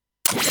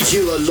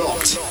You are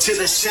locked to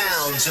the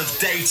sounds of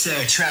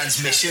Data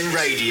Transmission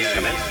Radio.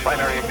 Commence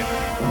primary ignition.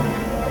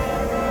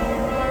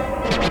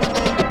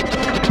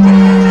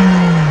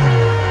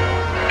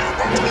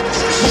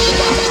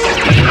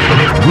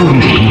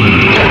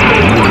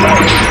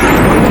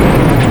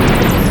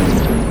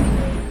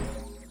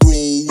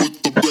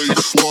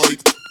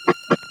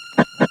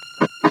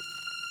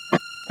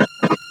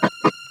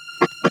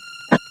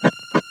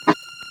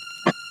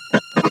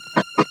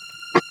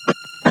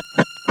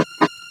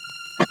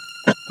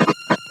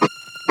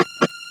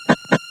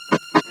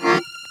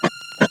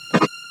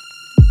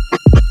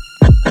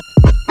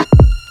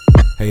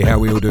 Hey, how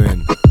we all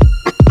doing?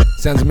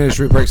 Sounds of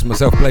Ministry Breaks,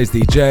 myself, Blaze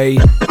DJ.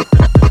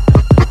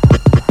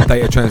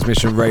 Data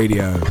Transmission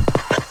Radio.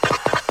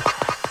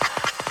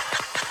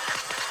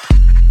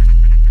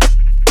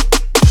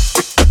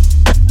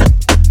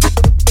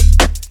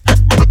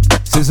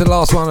 Since the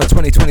last one of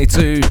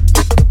 2022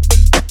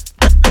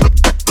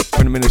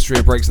 from the Ministry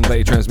of Breaks and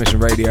Data Transmission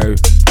Radio.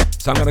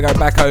 So I'm going to go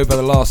back over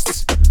the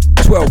last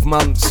 12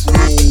 months.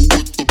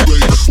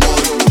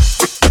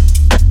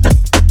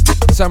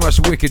 So much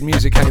wicked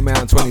music came out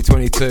in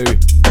 2022.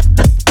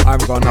 I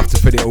haven't got enough to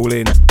fit it all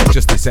in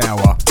just this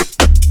hour.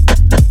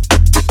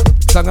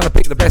 So I'm going to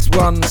pick the best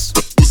ones.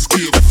 Let's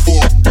get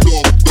fucked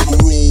up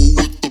and roll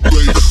with the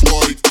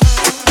bassline.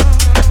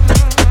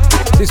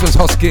 This one's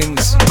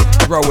Hoskins,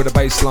 Roll with the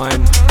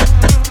Bassline.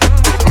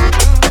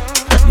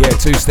 Yeah,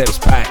 2 steps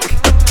back.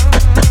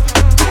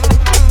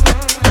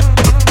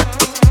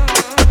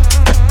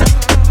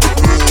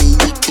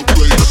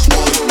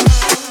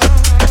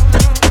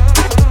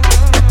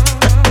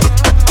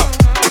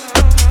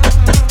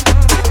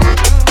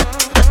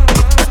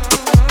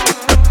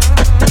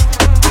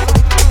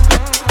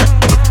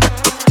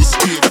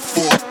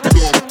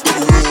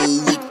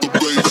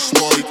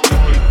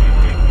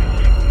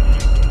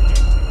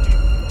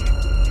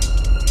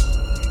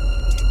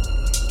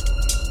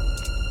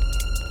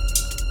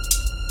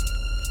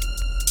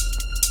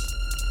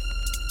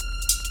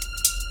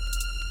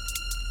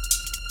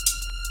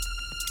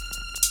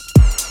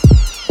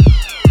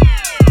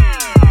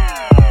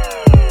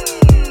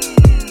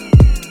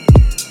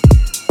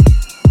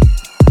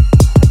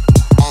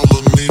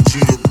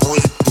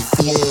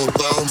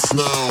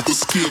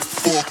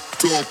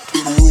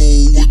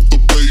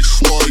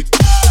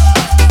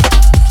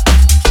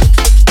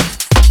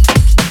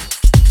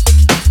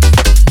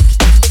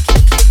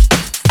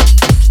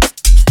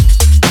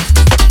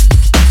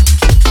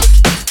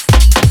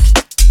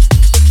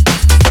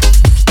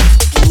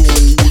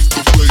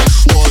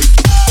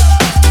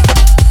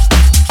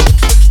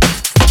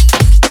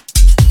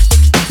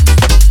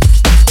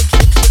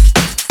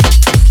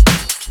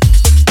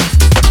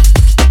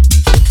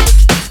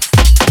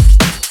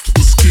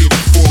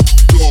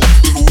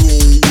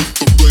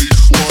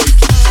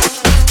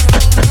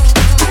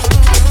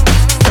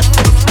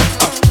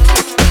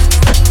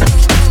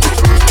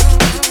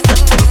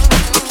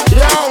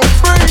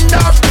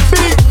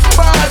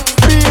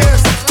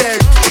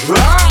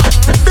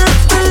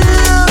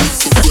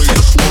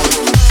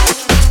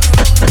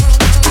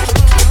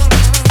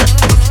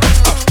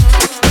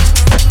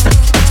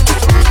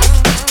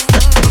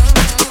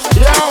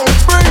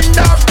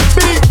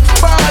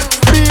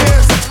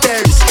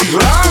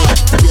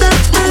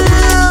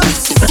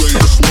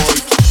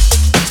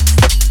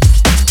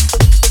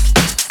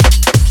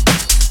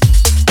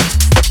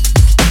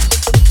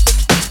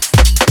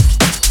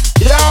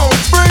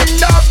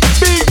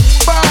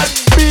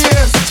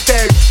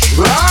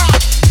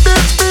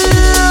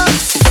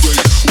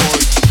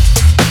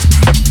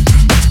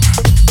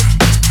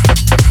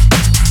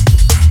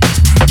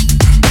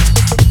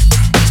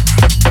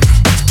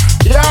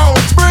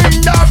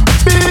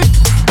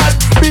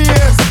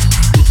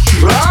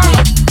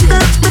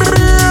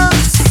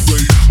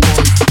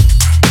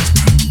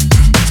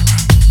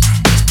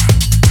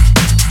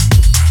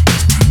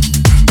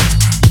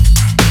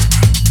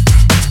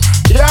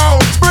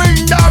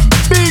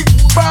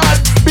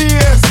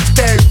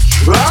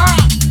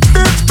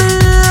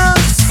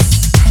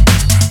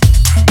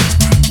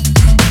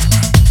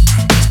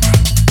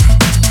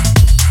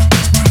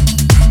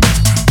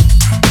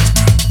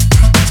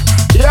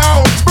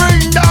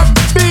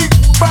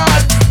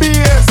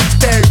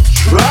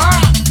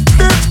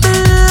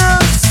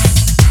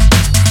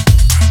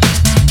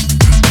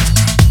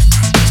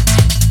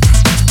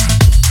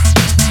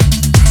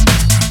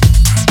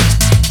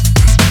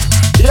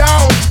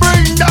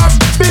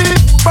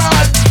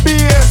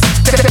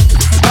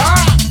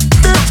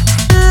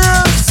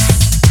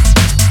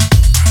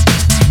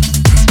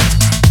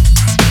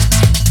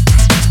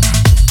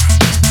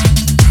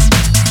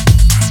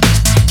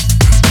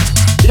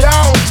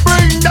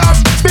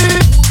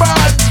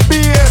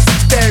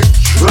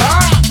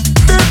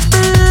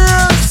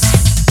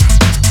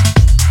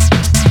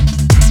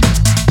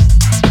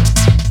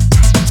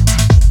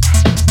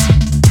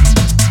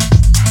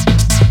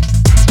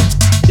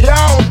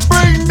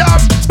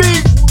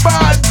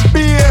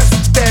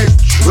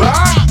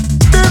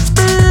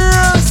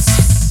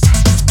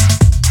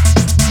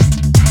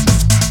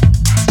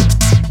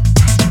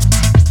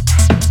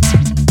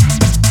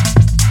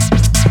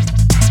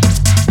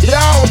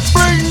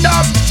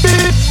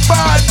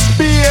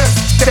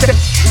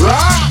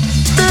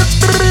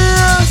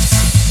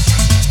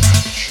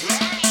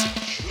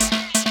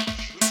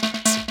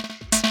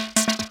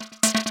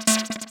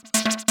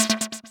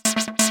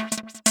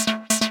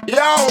 Yo,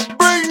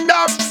 bring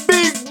that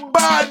big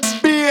bad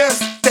bass,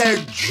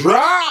 then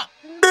drop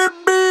the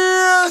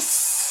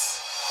bass.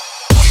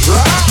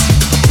 Drop.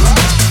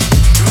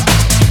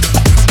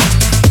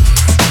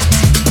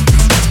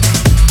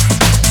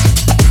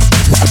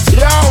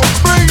 Yo,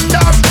 bring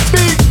that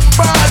big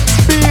bad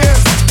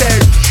bass, then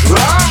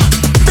drop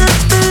the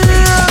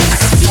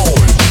bass.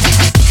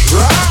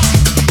 Drop.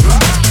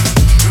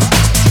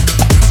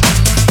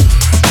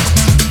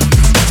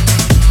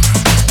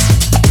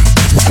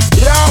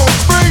 Yo,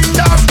 bring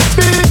that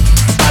big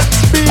bad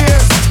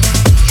bass,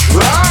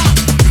 drop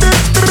the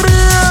bass.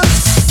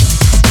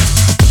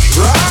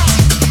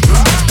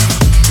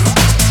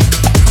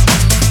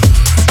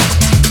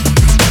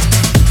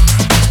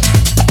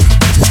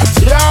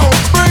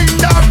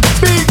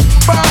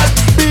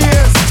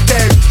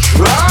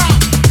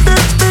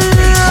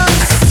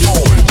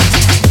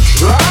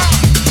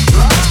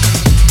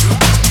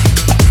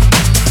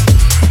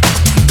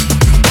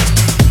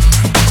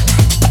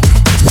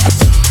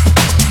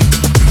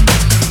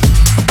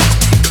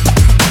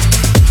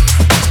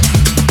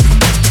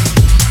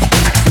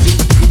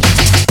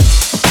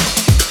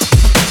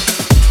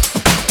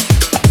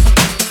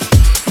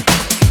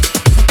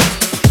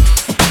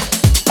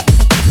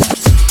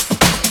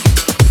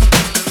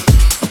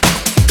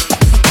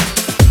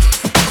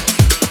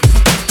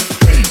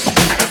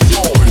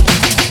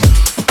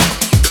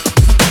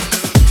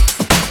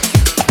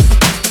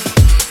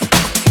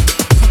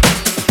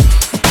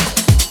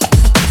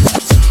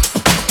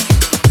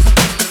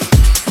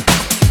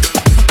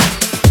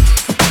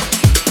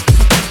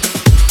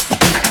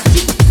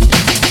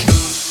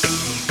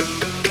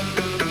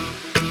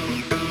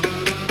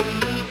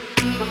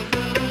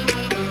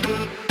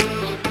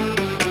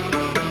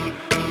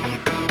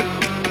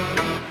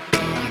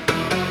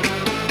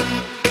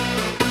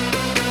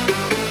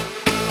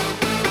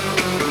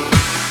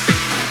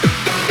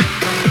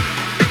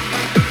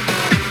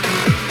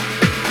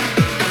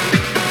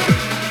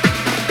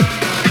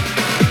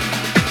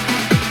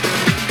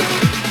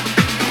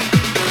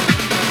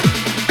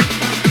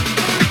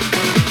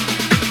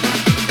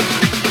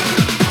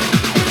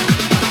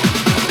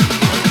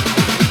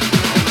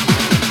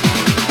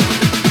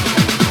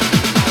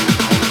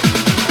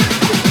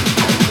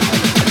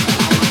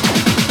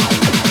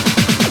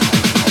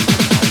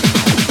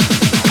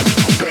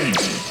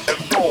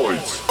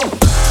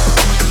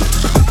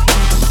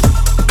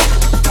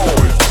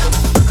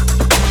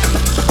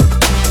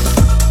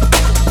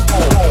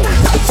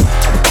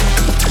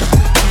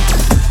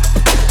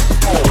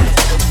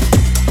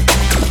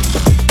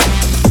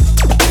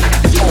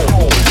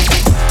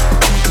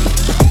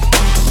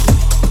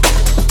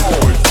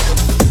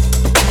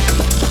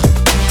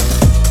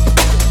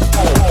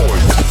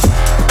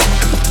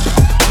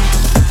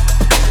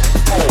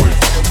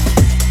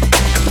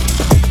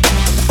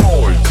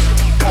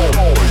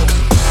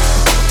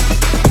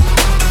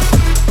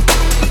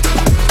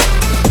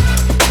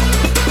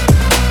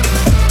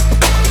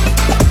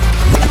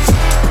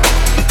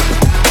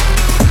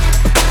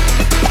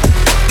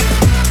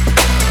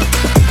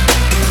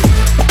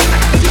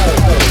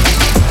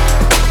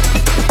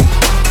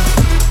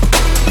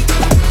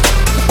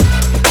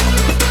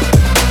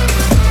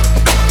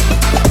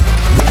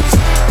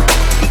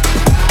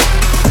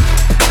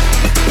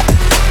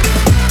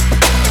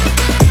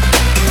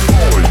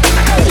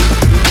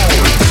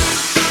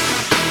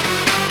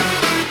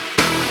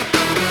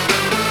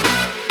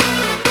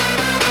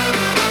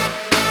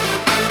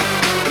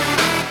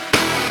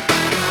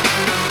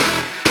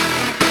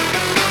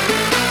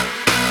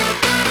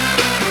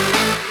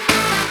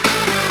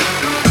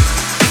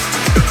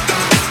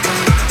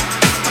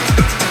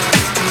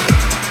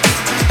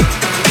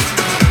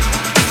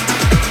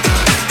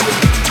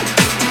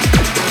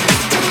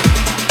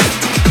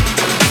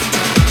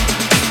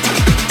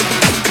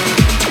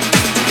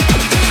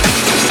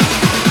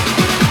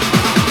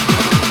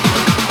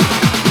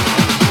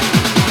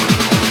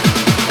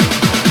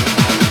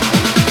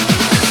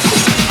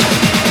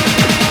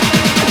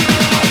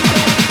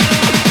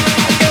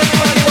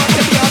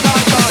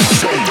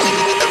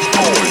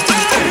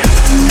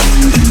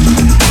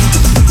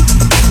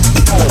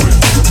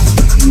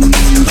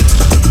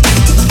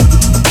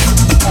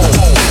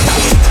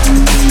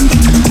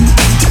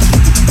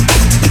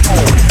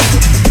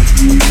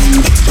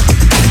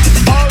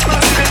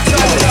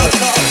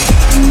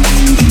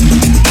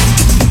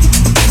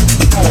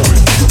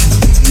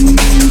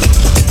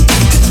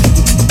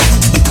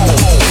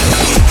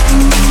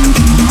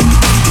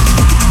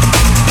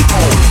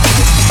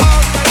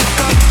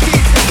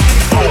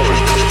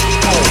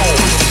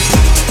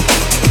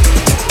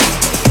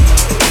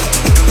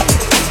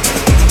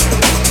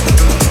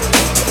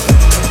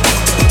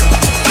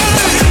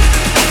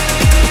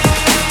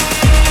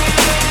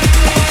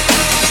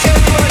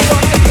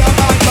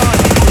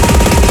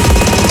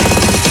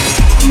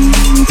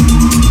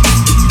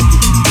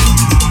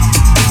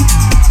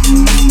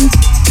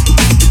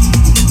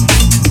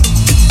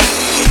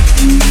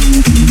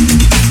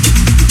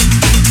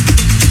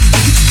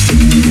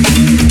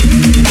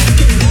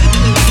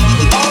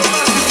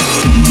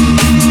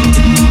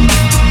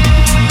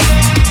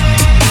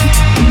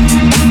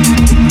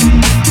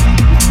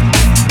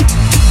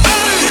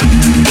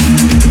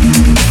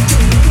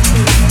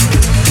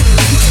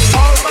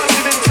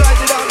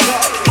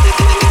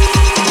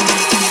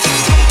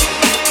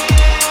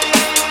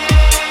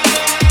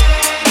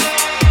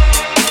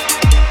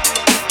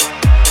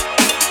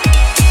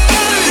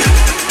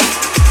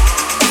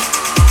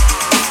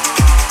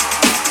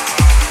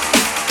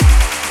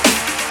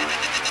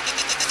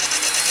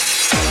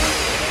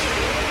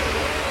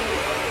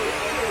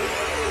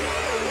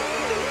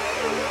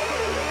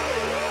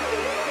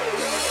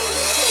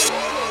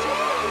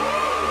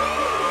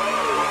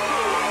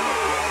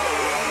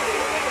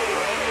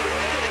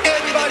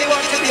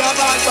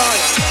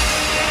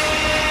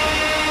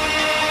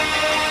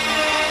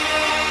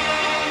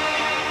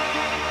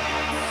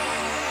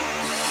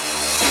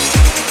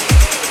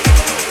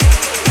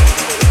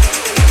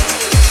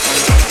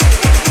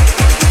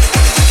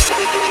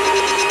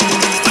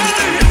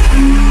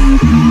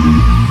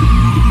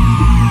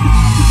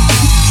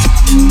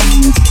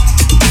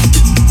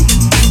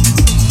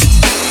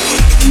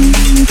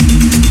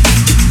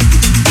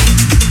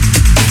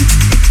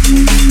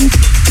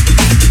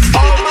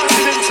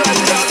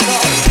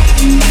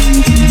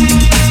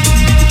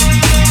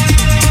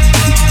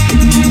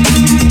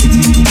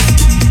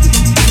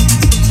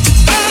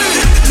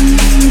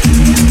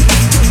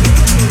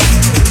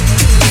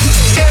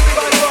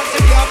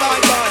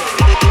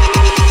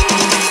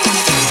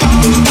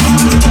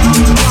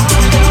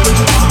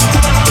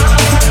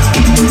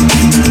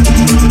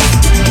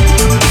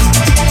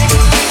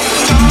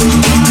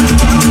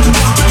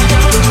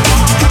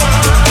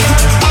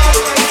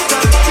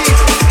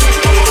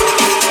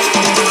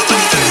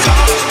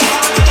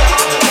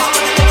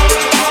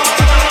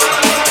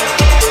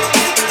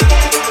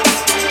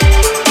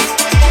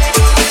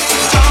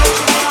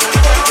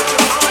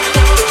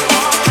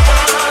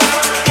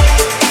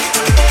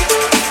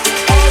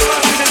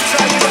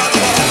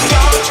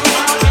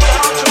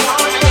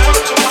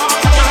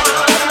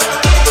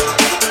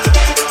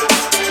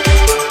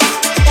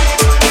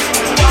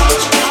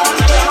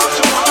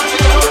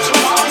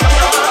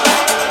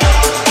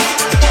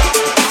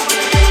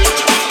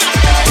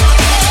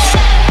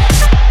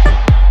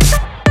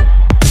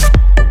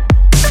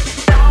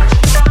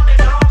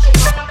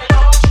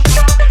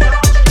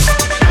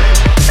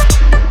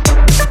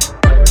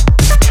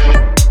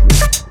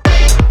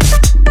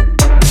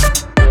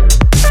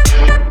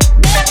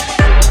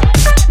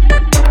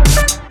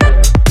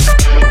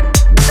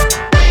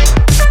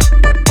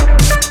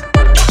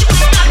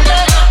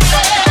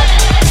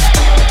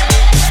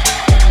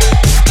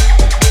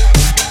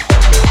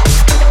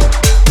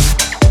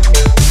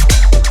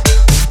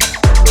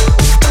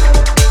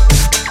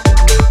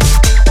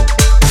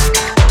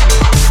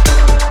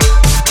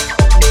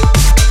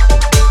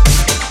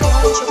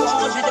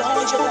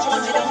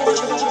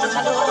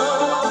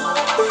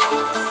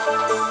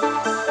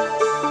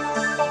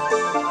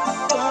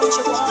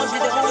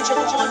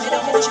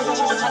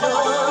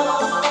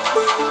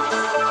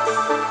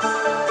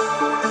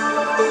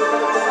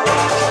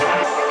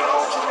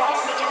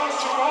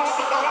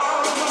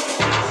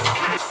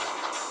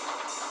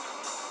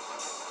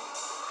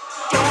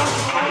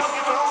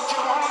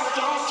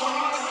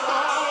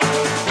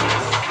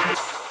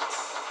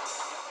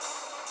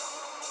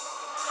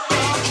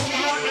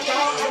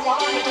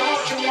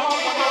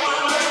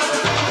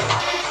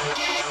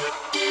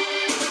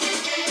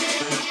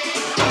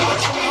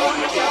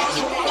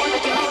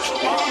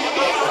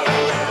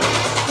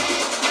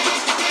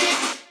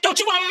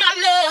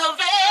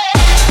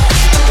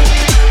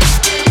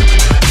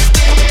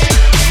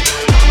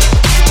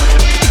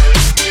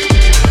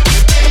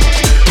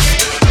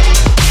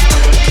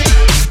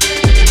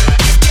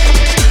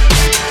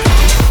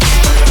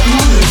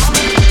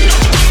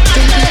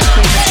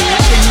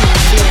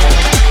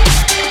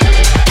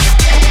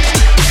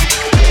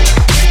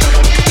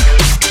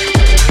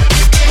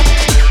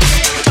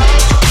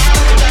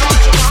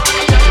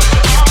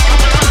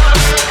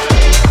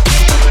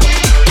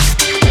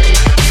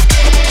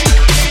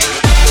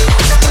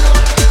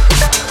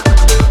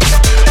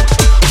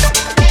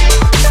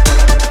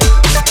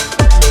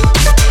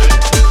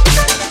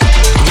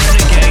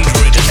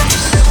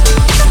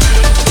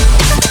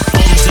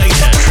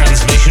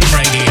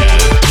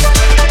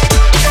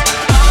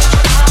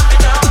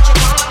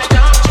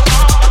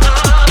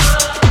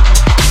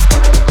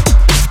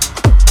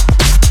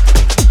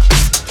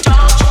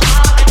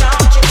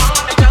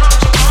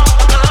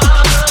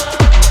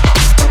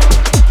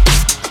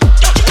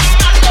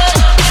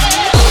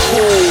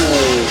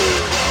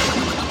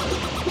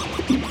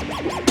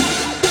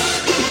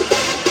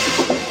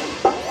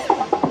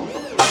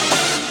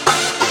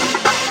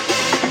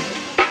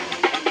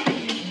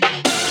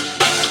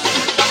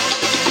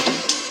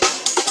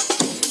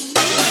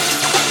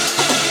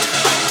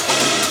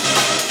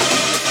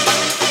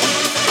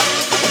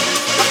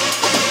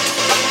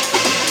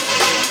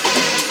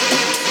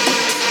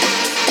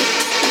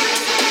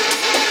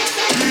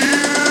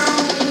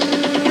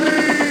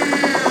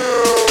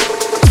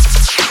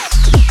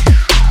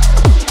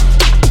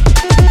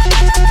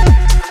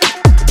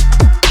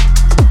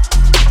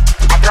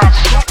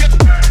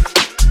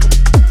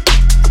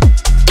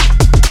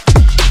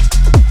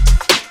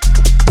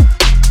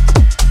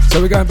 So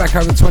we're going back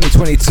over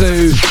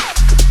 2022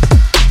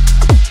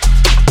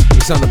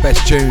 with some of the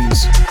best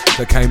tunes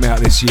that came out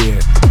this year.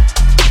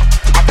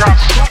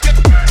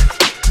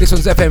 This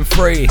one's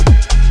FM3.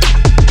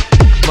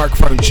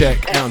 Microphone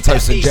check out on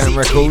Toast and Jam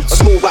Records. A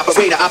smooth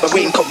operator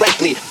operating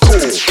correctly. Cool.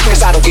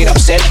 Cause I don't get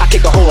upset. I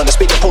kick a hole in the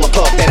speaker, pull a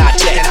plug, then I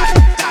jet.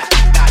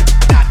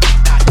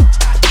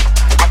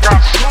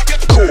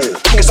 Cool.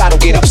 Cause I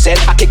don't get upset.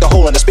 I kick a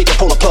hole in the speaker,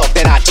 pull a plug,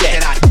 then I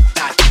jet.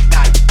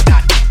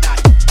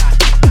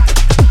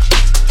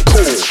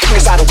 Cool.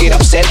 Cause I don't get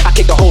upset. I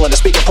kick the hole in the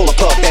speaker, pull a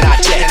plug, then I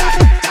jet.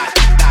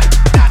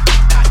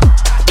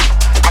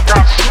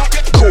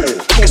 Cool,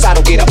 cause I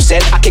don't get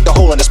upset. I kick the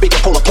hole in the speaker,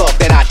 pull a plug,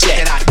 then I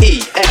jet.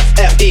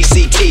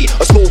 E-F-F-E-C-T,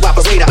 a smooth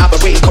operator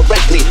operating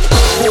correctly.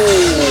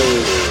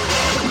 Cool.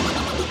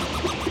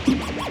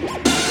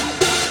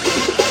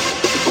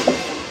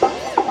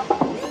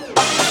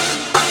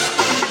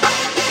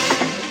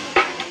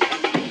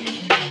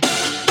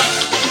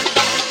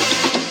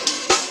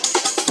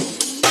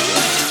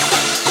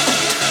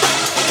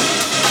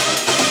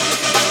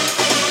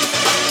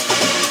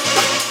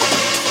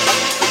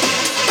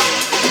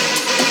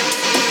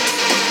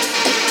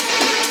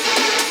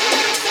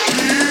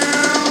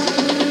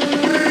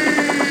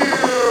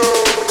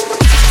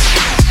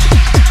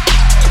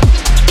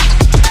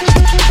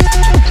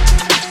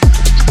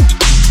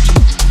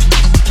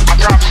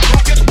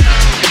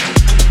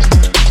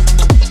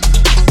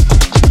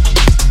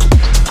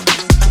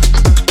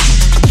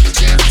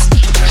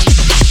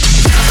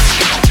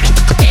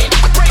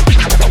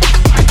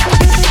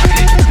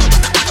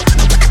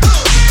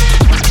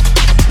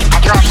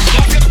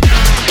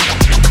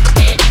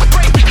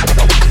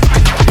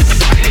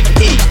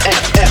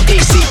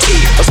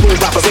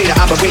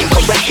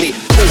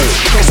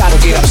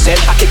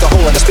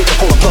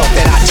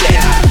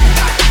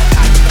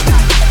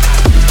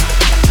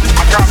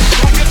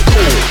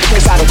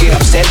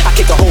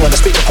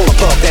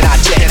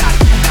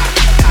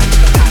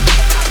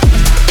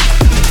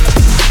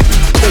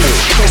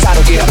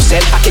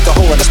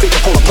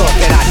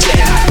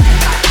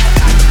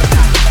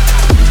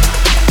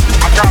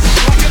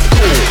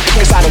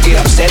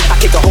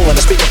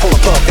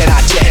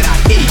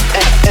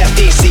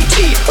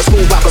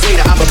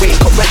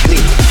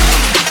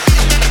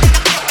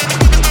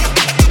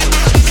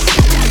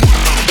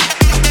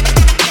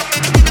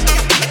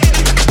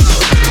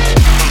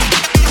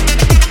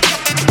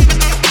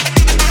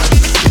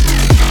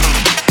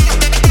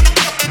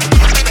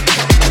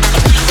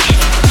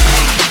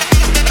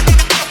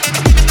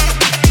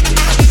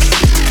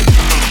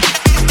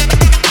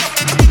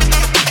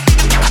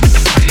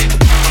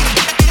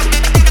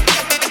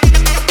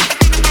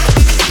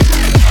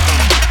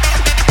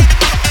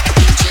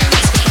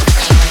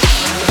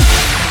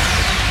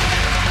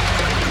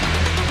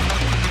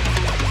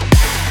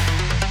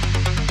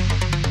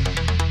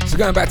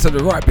 Going back to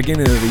the right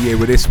beginning of the year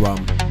with this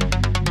one.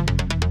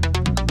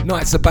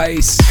 Knights of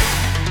Bass.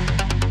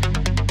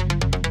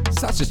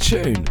 Such a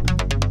tune.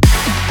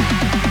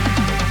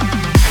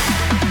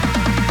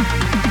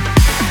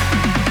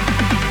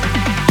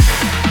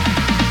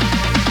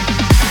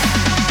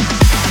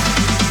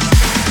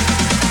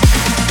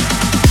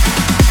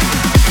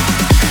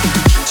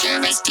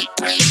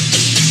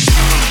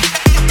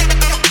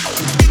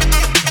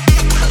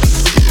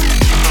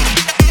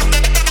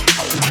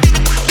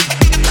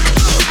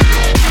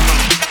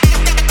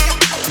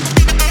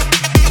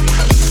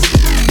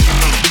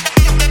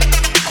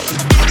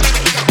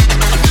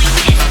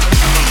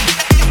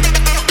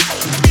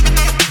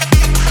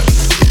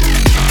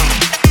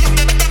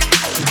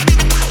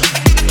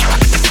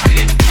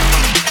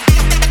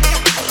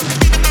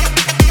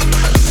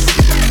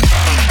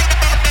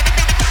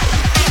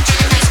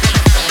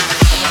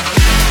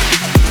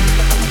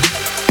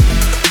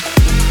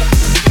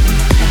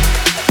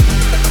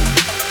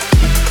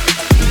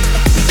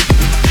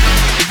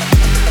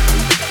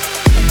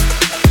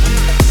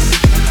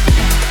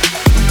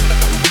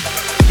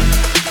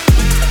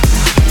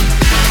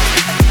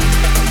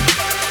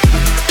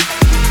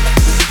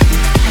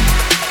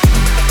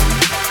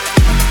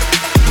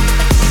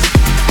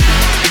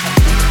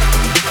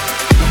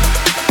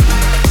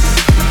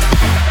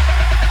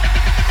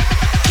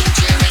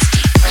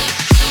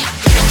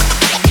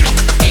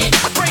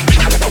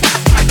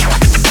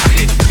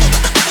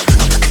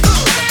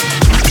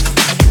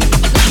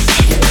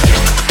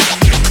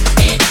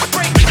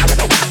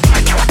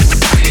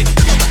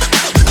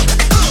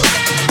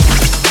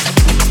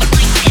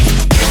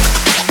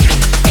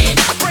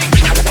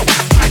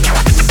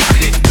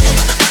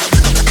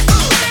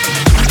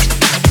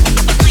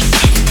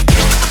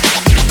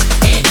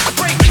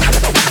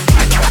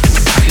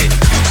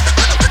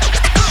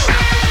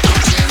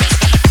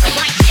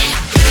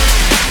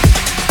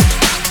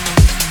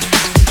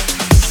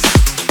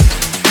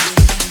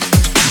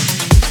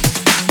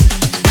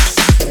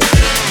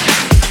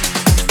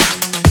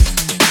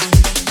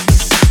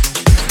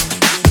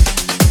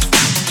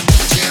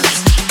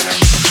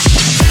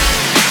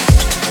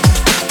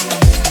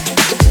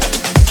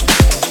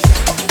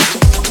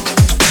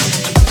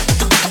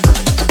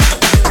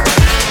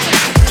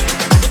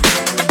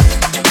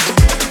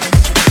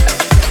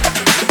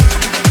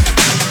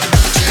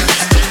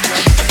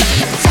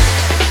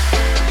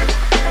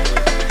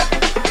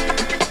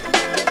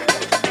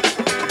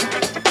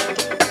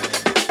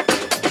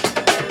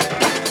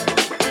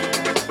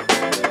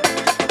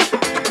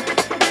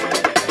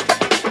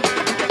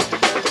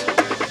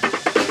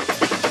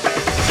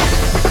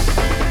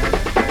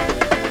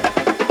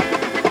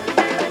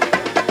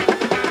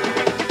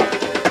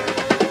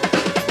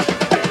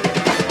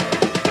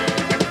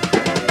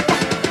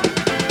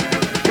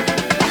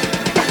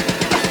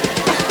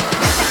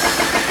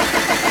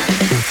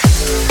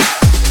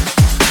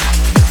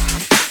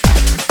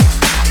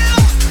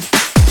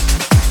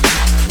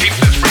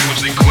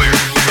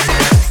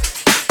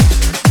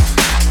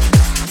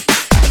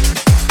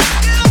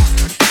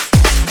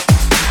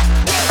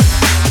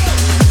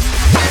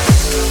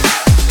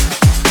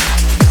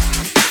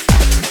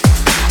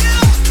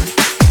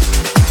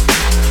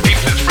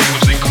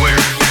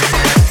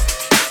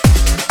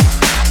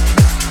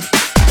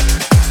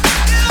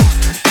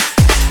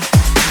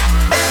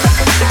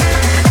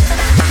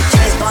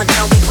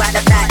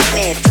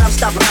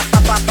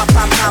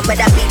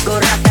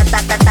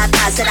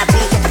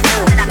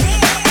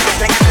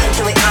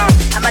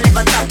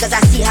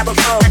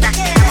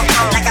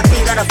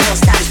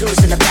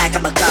 loose in the back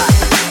of my car.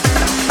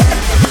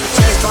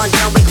 James Bond,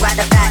 John Wick, ride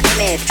the fat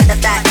image, the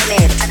fat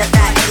image, the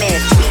fat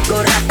image. We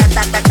go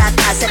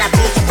ra-ta-ta-ta-ta-ta, said I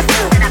beat the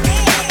fool.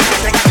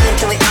 Like I'm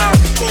into it all,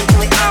 into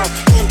it all,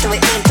 into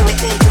it, into it,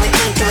 into it,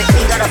 into it.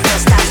 We got a full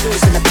stop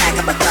loose in the back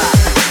of my car.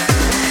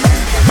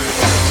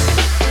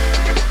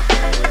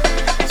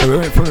 So we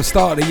went from the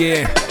start of the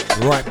year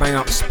right bang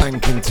up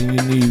spanking to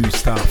your new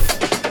stuff.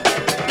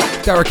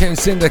 Hurricane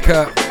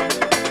Syndicate,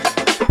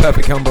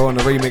 Perfect Combo on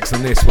the remix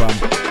on this one.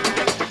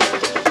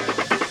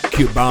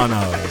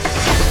 Cubano.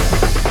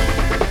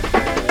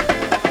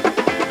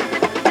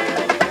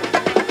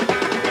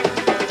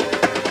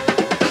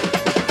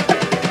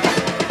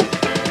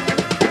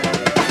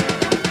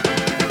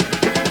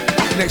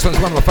 Next one's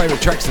one of my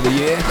favourite tracks of the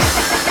year.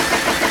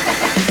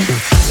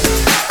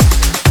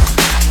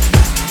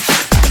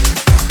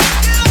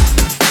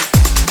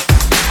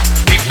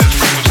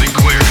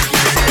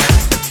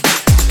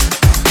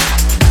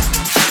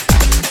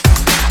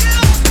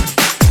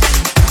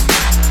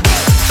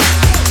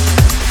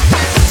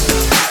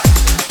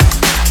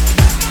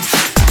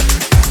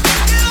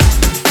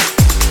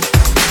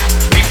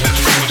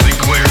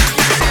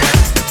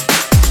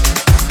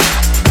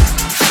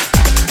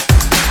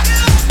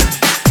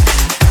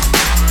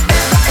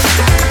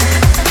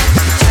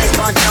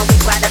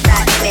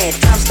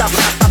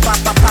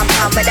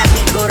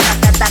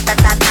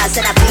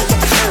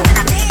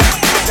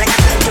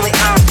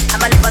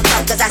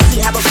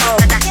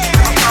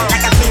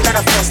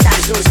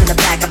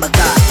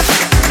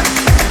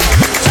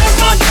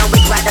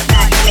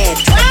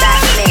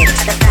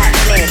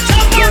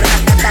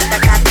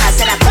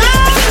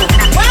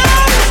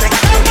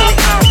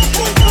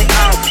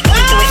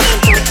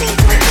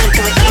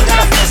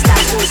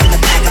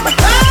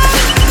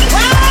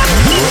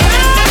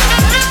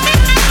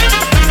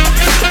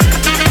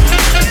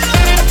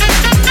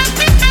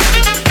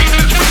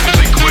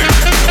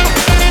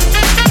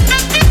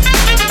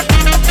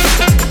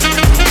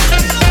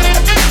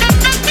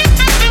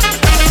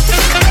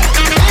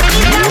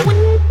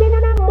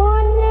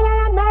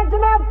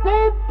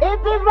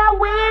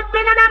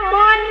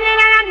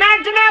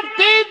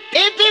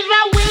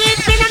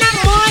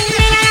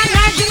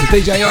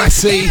 DJ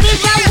IC,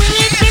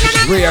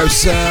 Rio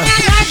Sir,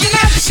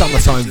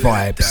 Summertime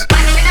Vibes.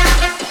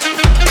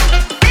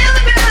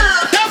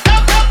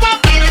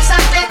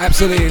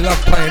 Absolutely love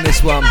playing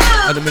this one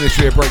at the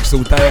Ministry of Breaks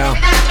all day out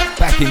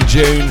back in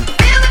June.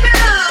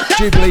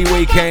 Jubilee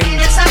weekend,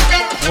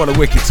 what a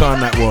wicked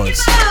time that was.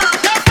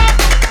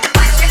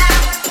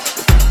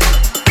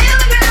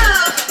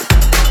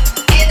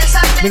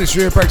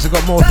 Ministry of Breaks have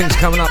got more things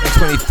coming up in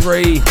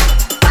 23.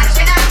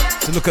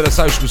 So look at the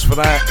socials for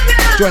that.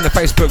 Join the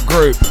Facebook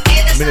group,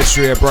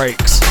 Ministry of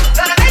Breaks,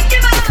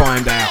 to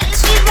find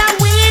out.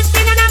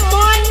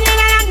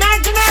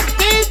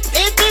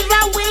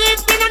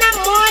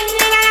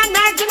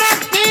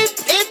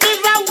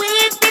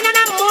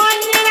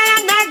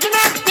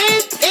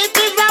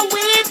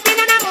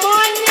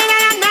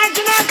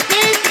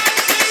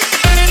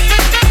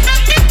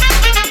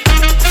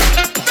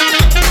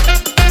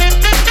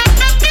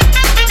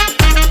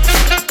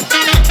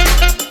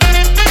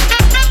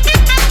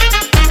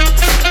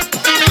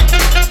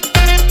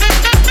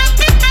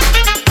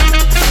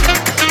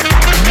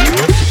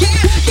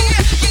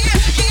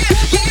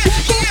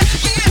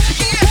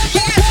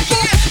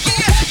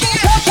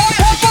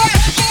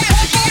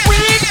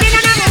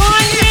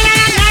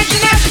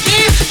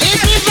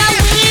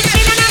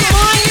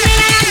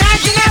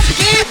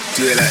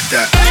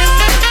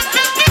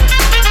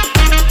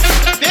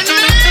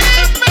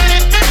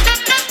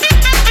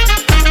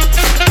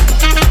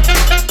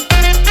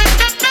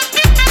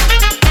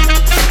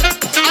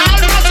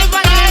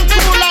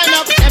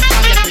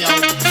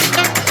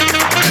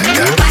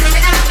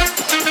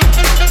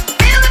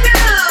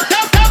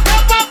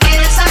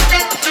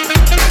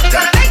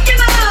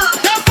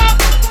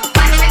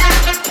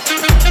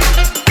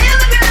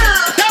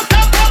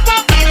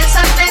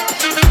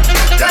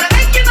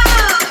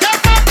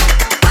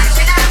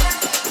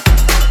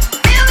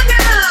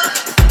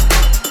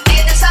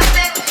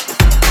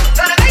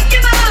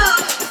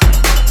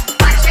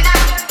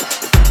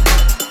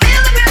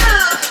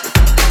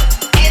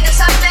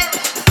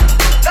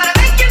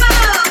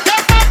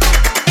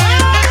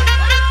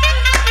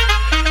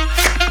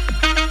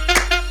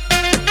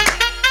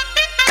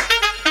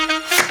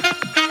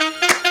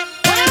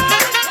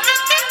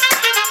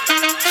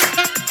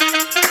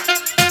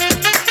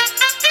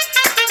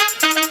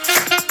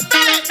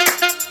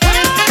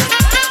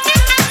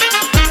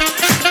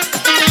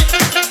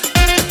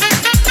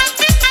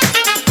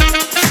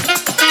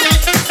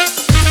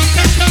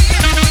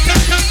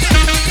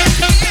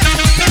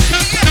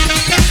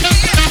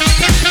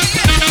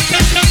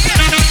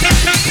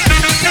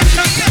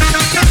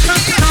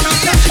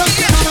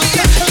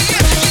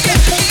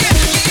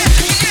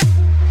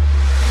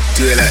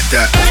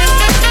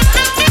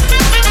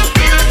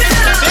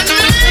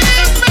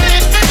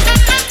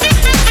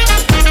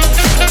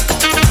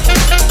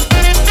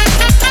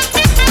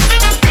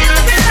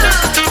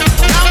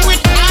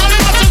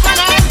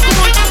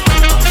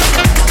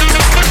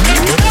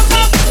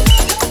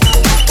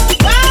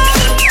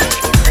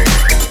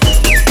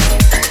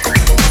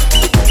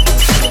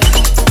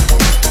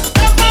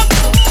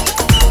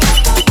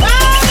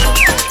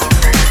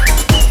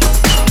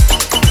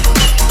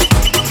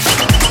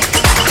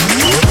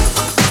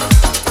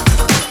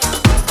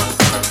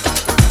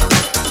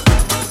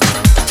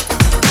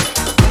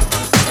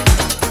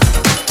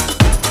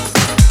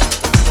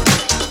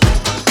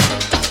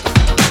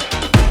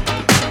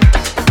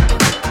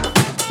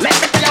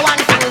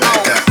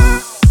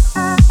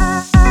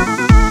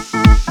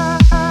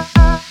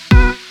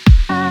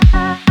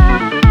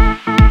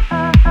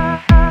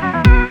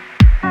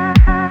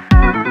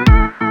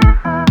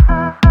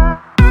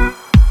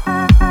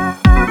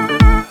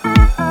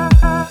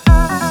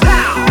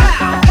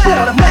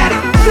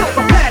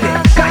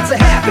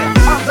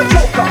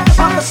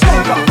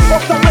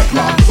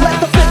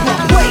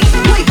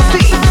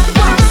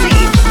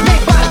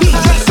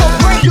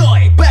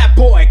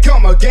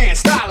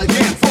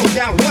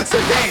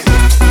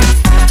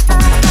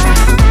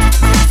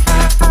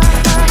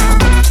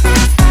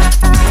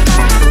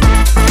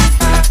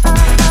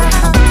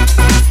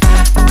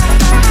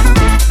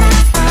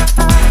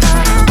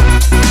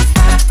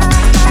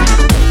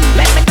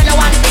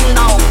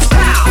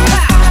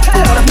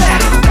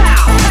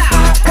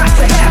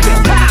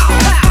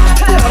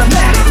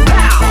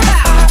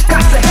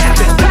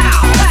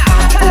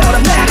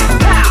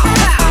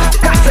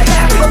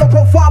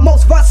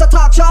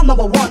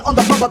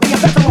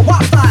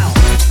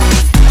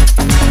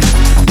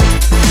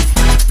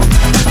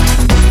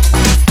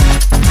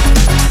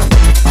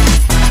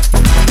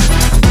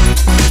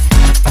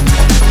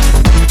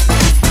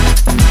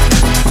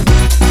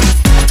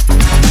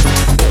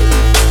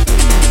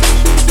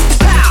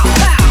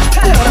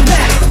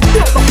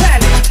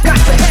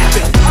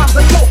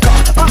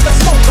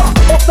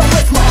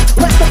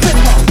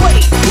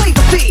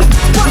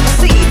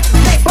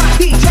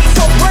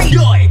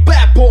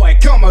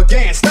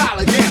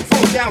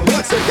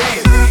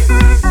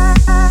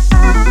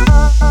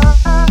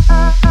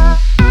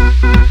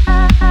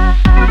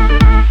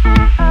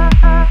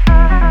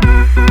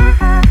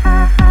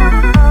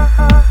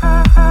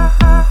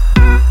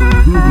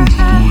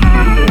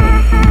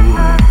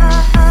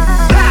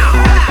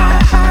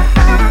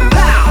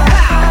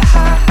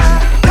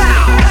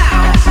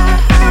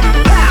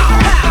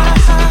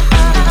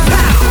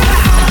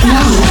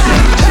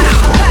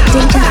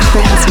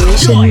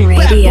 Transmission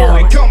Radio.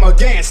 Bad boy, come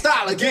again,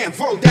 style again,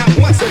 throw down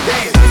once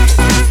again.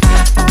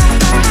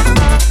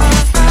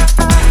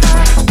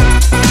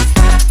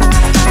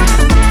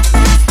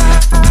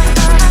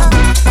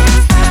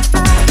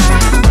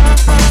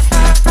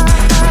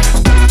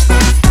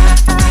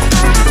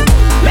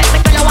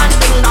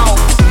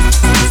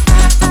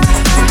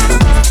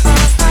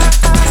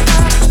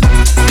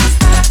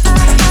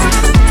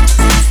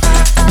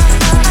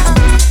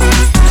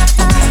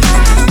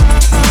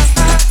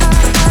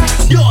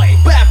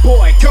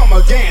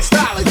 Again,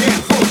 style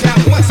again, throw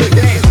down once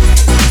again.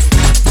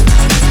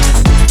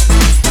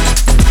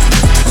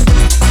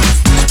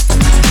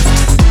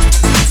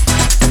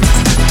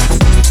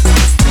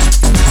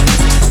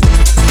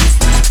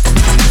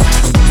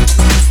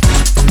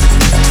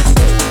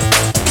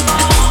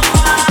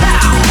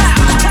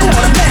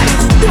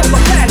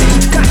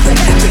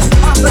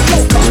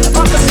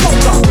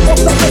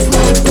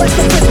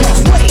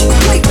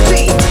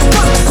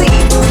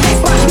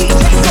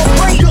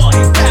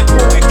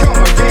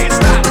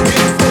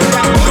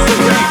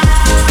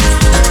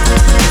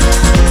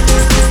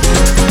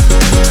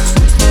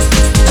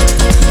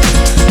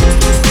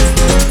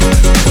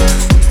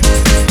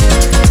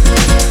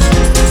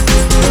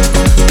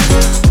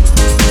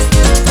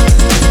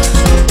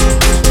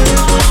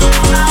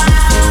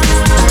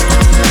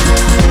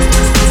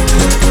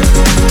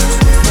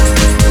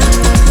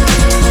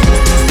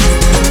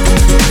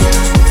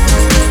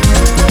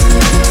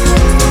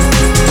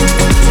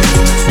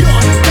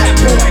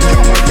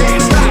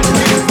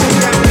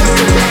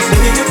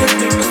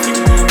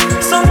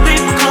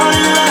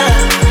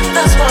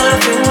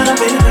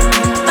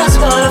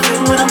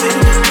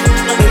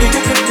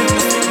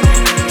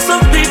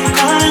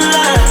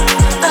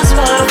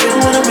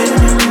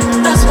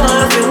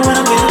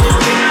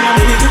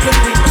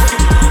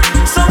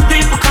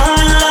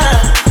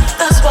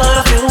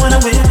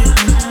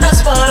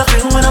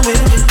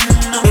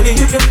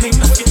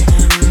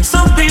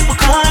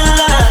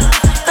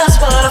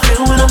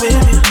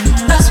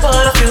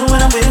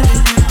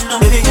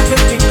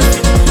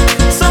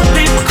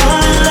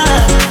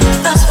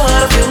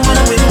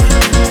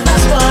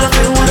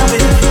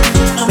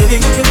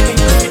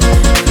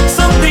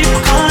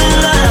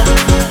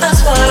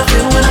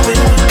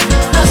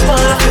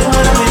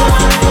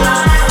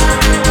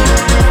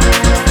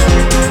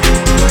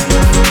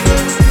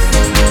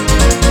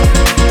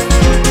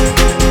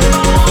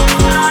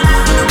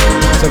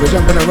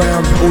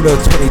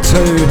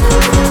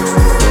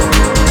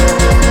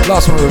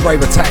 Last one with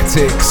Raver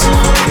Tactics.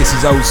 This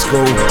is old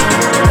school.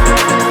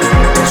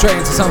 Straight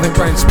into something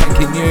brand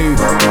spanking new.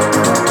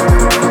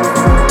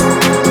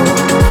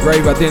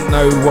 Raver didn't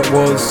know what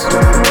was.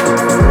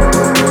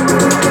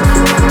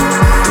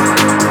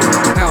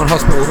 Out on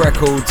Hospital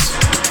Records.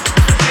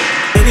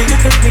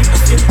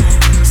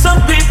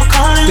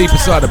 Deep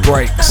inside the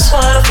breaks. That's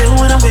what I feel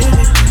when I'm with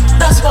you.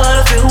 That's what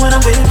I feel when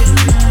I'm with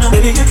you.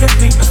 Maybe you can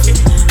make me feel.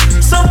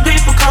 Some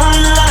people call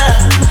it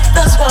love.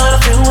 That's what I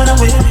feel when I'm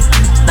with you.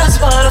 That's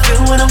what I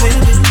feel when I'm with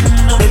you.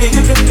 Maybe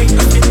you can make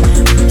me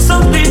feel.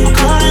 Some people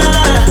call it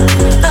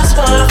love. That's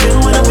what I feel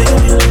when I'm with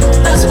you.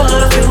 That's what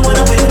I feel when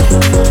I'm with you.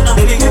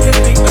 Maybe you can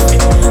make me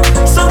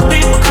feel. Some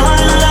people call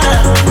it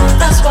love.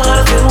 That's what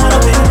I feel when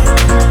I'm with you.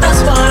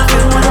 That's what I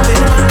feel when I'm with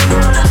you.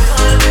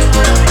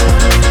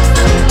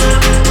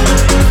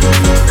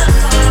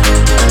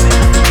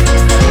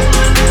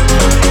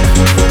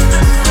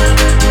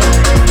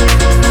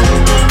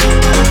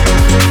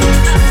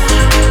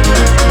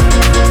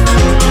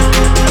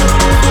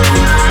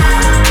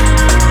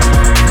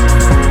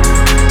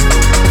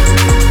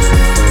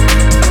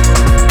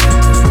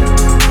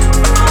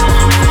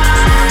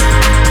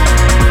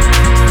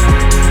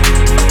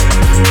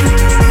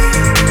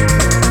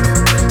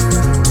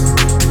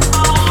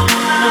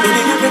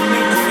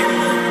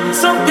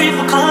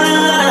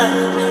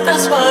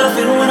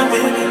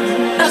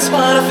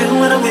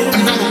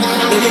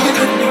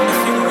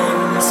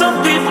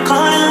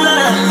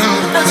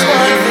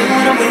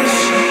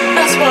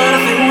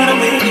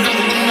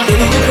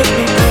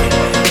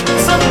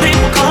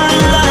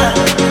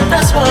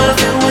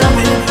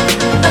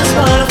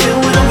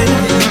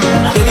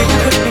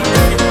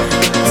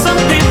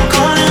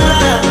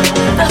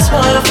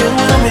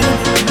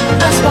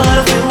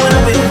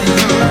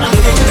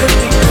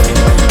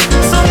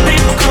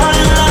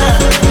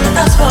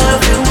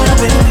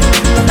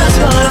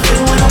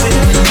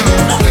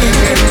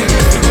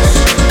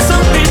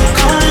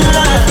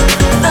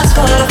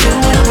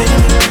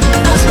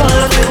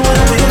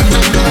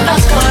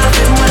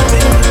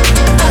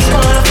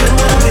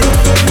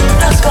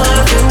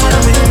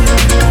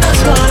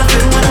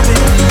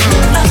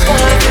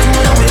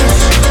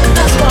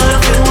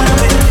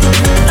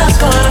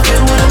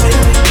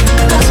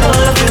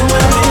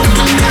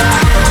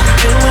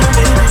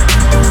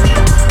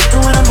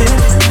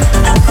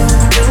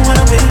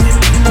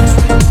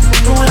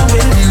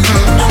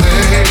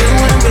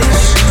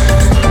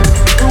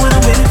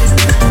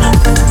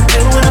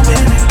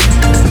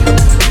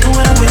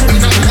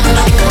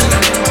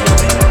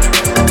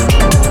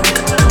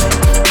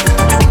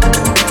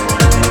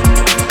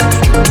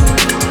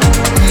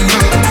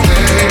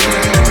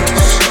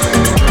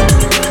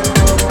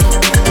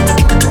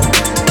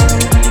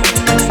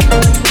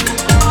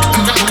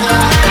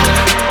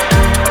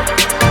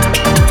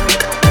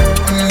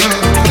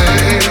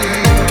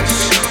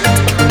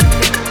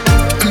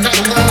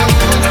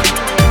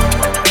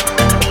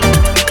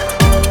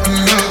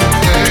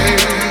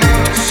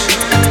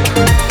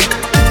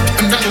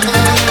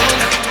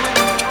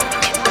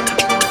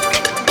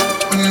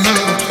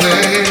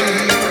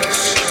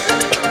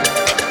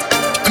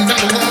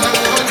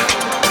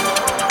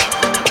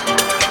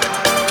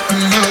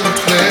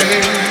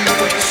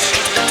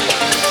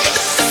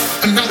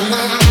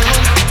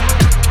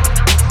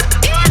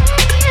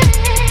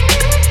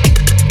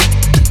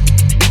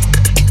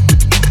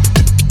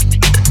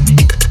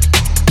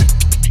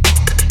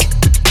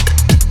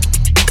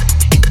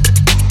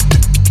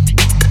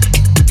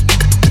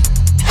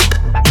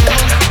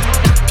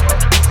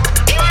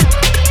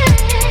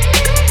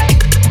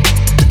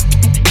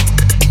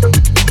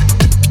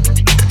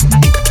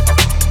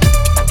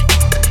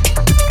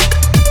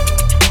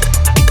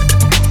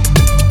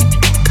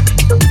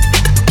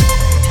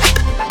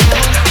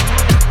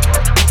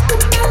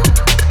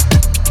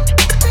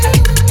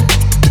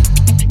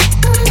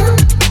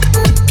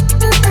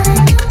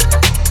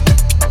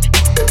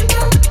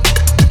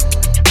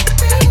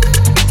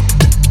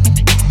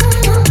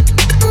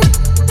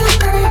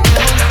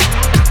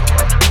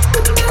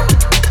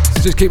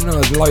 Just keeping on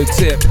a low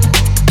tip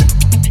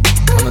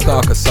on the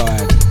darker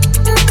side.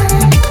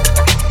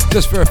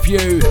 Just for a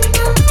few,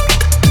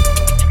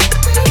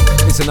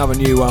 it's another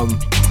new one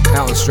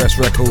out on Stress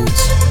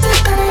Records.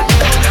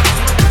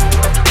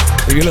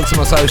 If you look to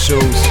my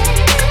socials,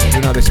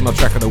 you know this is my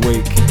track of the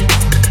week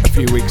a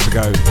few weeks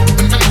ago.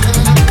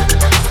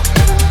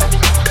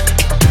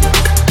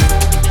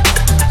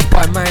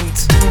 By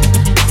Mant.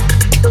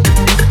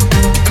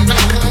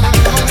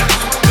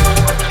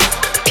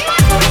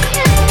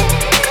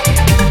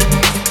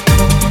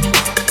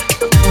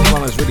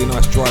 One of those really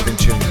nice driving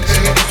tunes.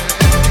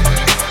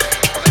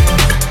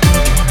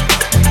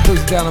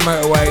 Cruising down the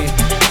motorway,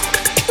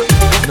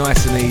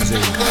 nice and easy.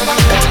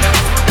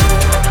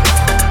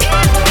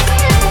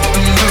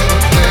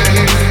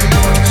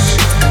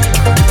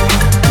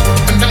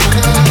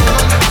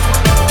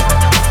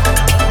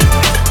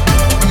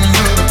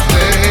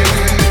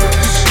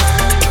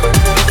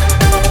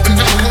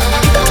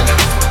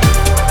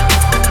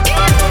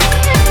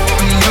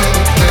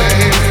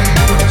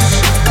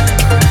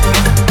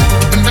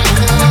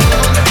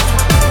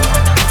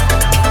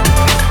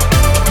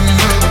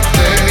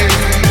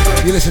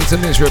 You listen to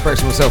Ministry of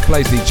Breaks myself,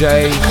 Blaze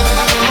DJ,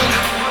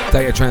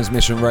 Data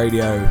Transmission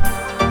Radio.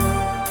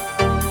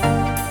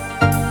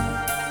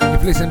 If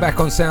you're listening back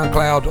on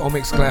SoundCloud or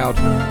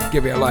Mixcloud,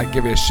 give it a like,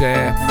 give it a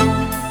share.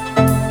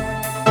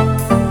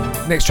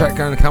 Next track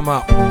going to come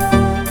up,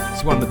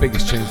 it's one of the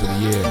biggest tunes of the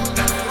year.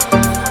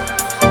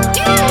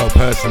 Well,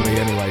 personally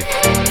anyway.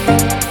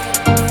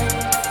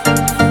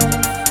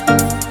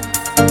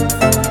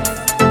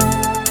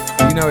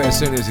 You know it as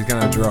soon as it's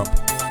going to drop.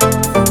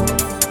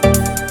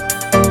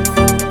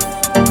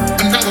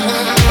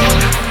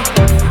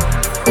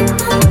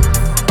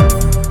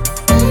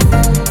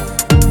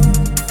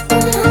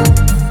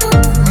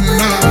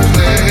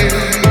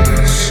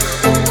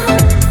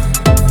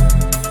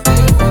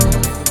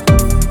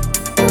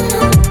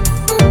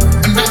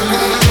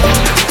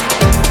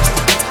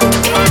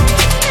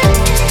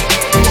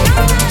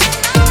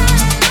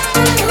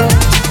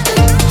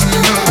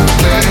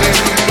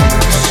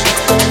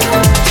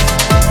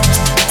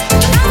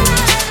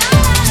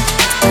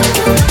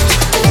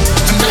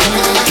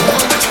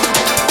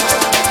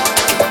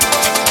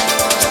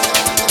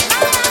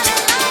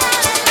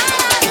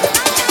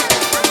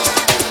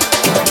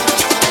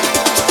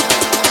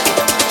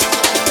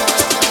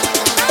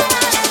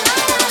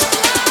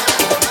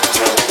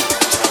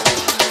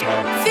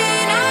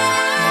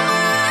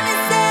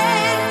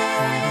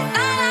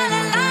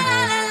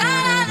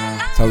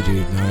 Told you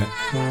you'd know it.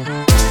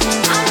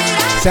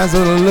 Sounds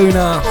of the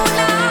Luna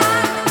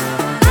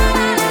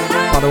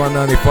by the one and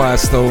only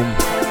Firestorm.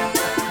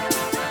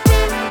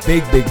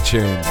 Big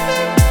tune.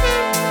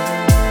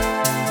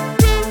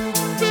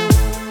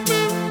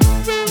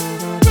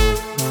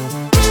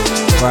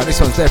 Right,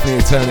 this one's definitely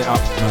a turn it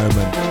up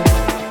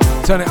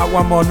moment. Turn it up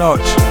one more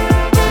notch.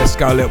 Let's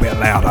go a little bit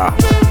louder.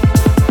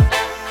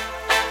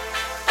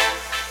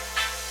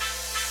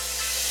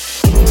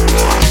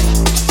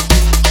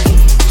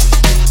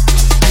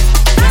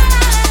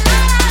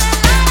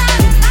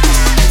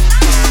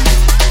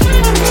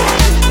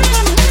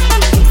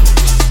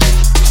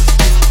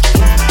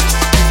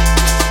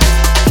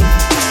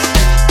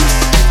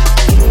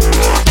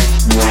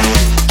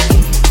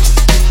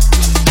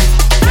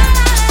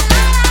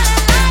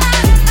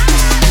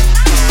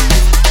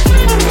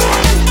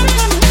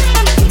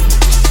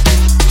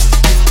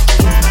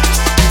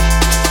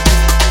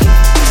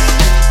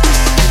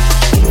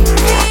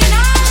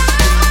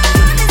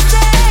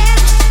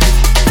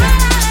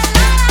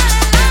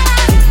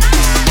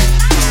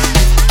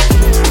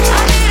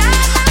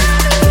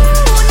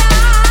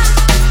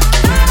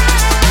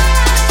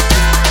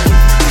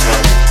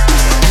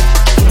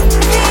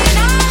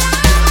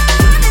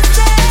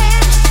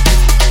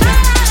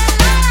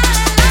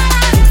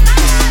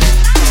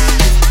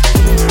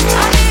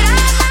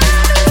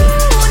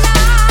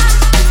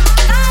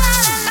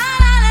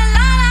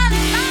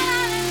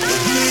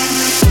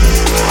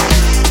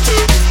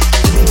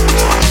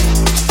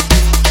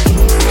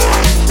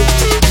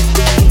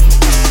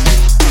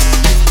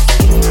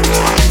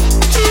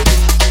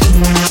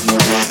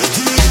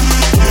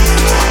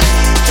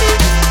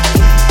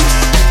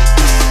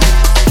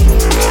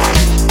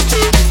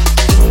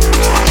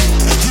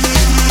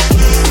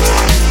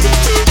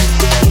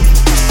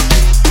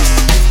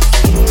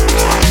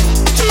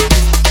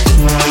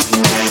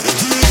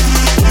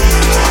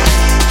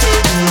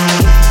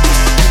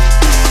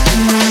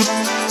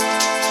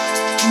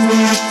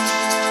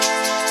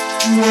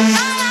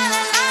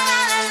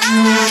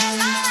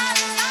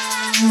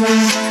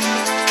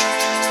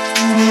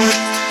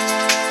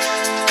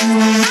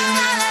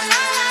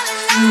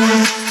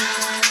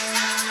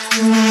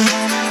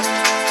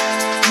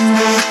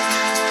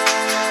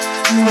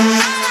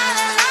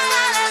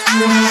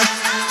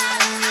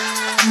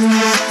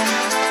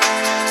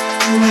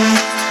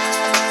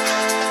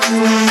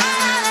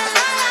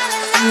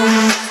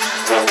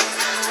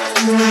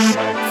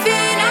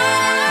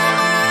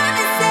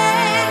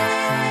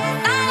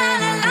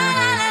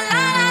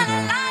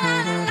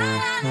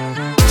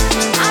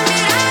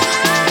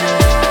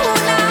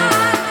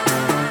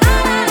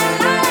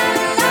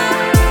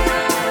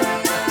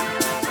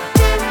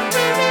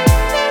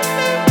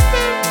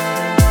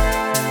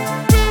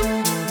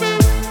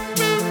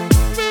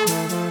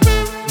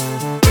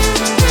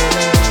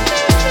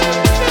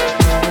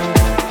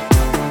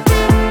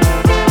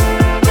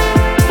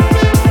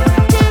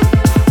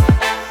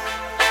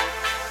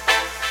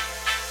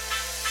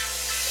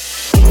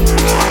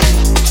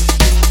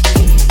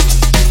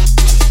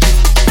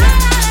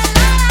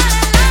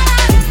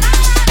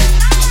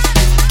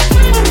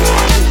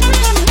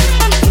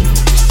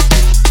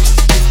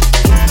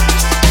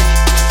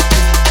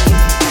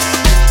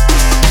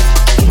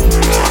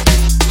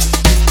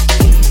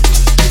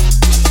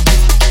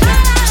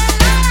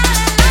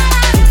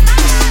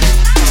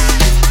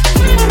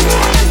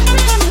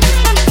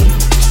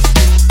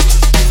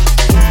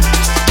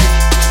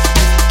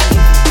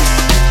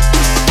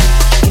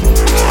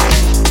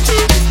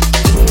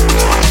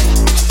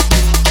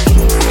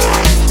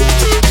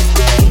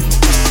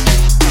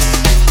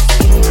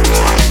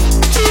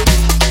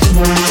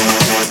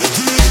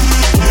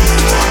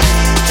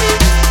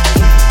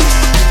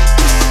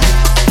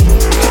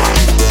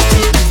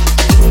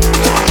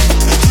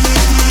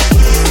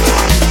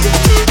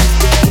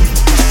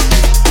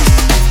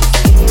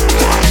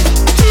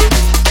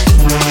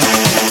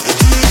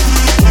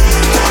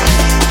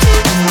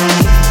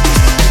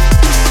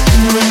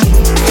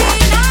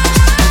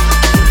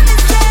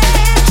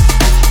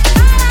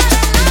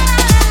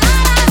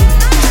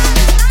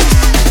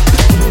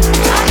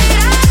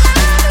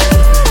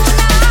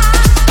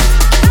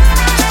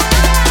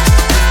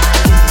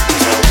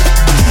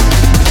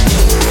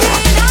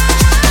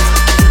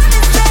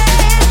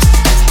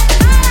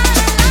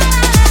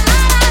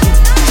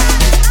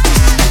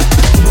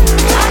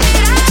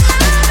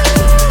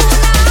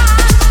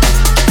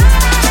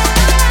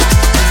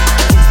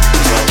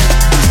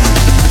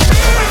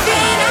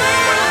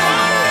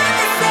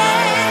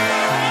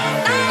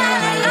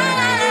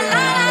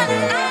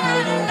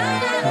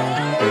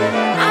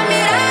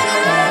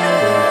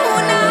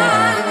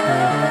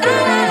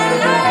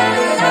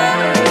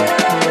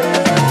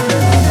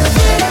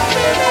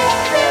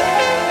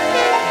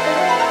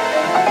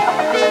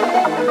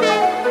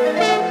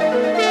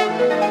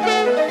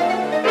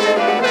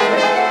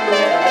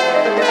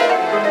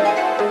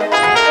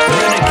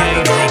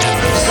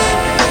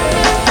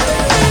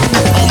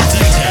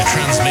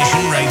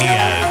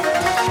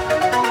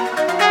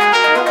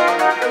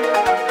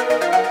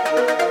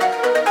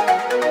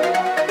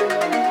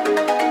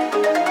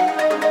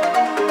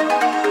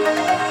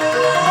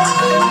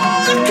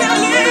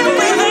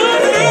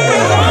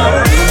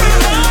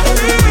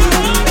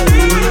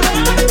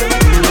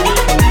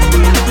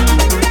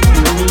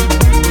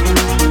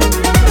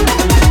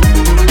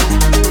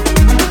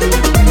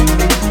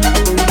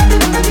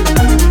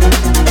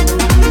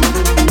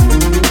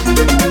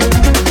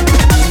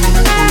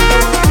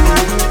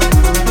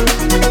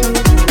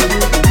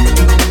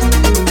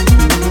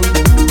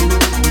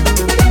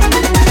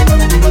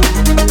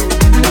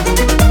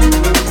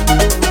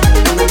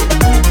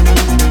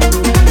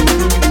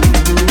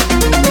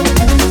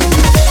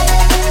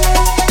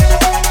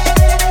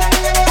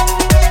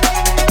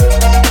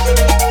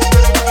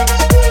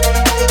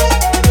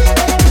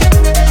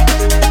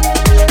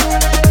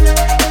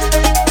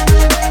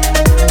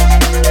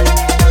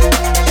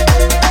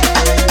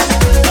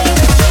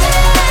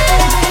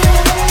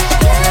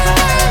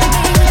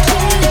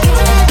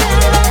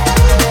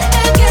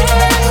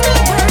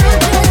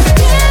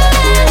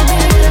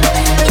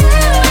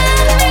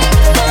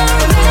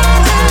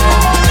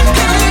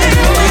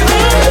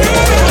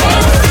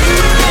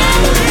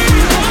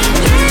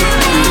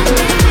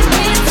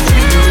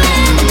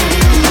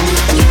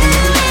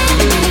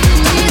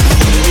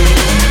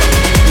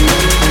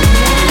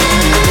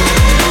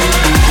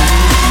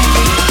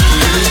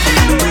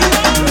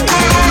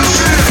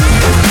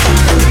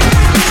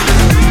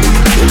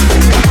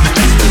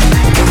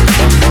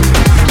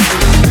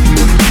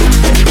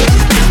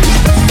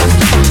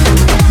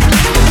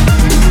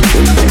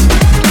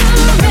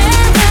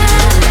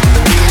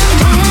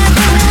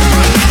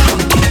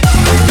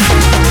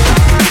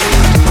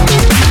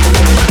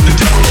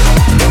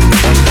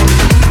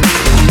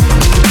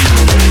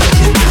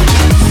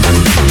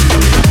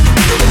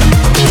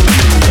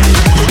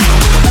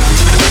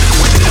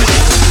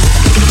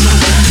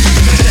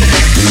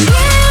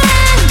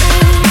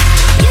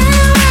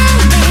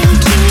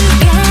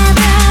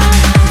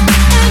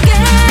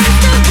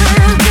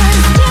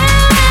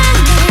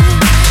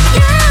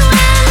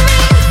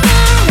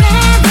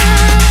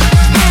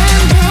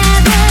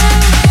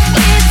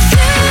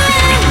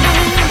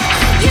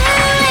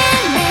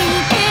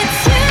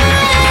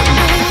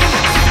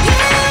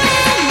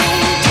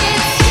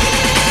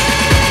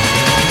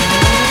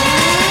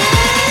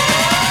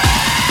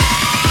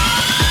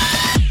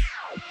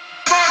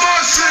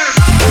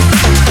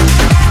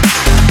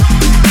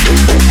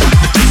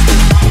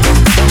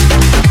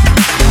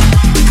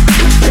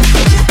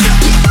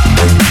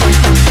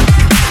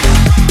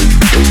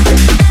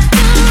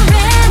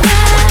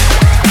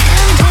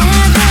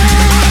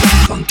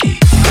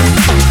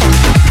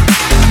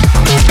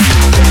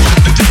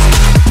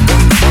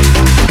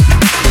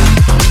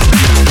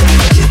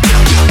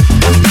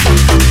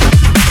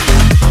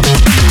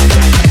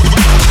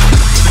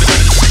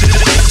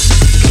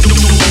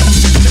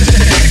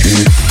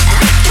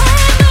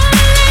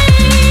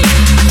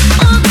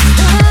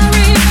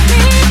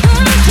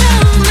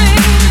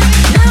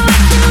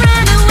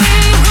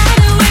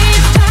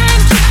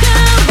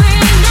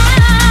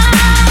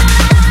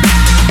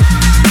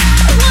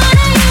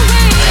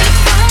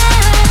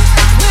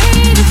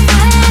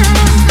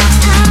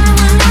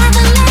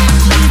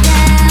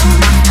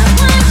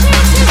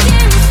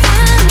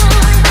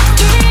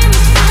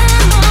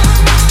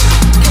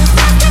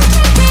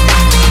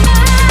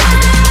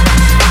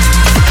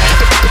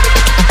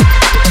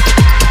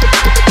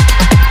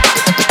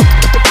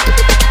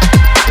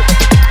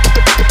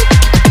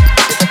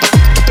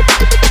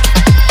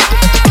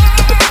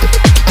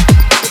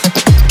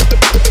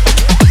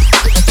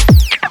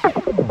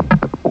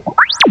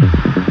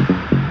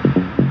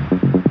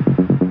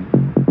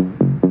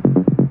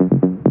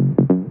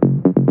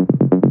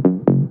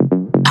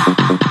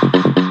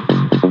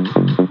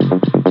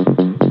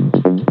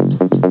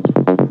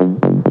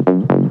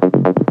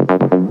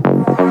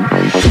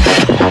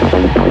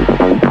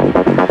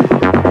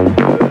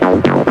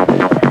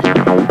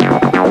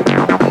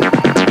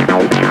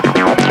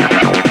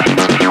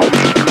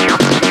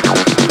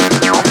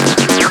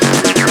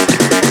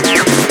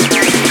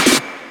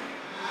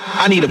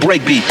 need a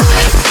break beat.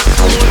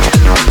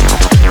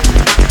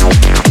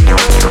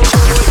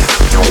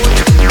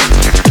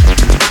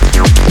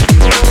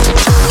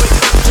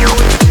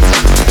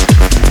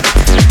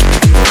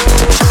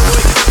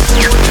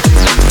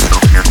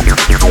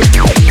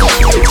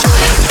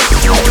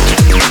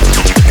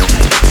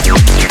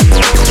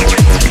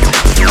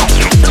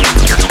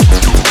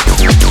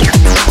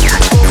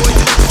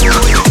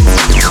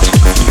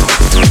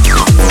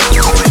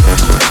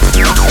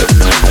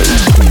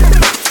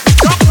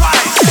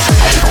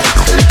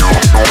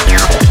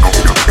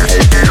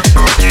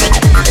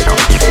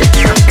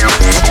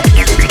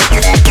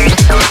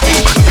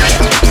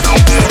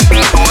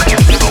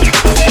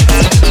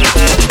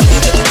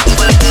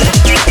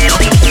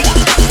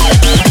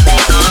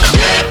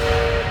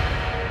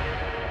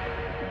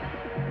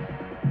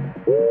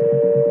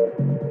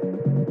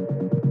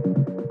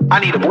 I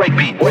need a break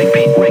beat, break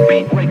beat, break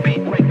beat, break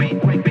beat, break beat,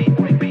 break beat,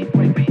 break beat,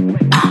 break beat,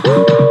 break beat.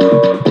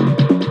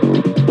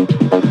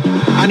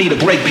 I need a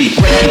break beat,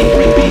 break beat,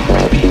 break beat,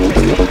 break beat, break beat,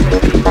 break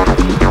beat.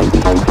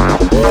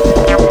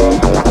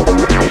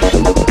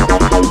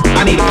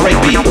 I need a break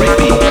beat, break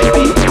beat, break beat, break beat,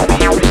 break beat.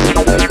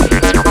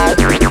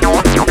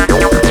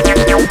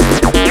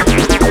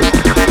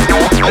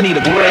 I need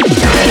a break.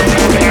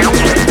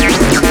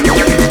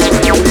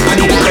 I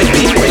need a break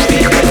beat, break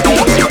beat, break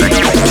beat.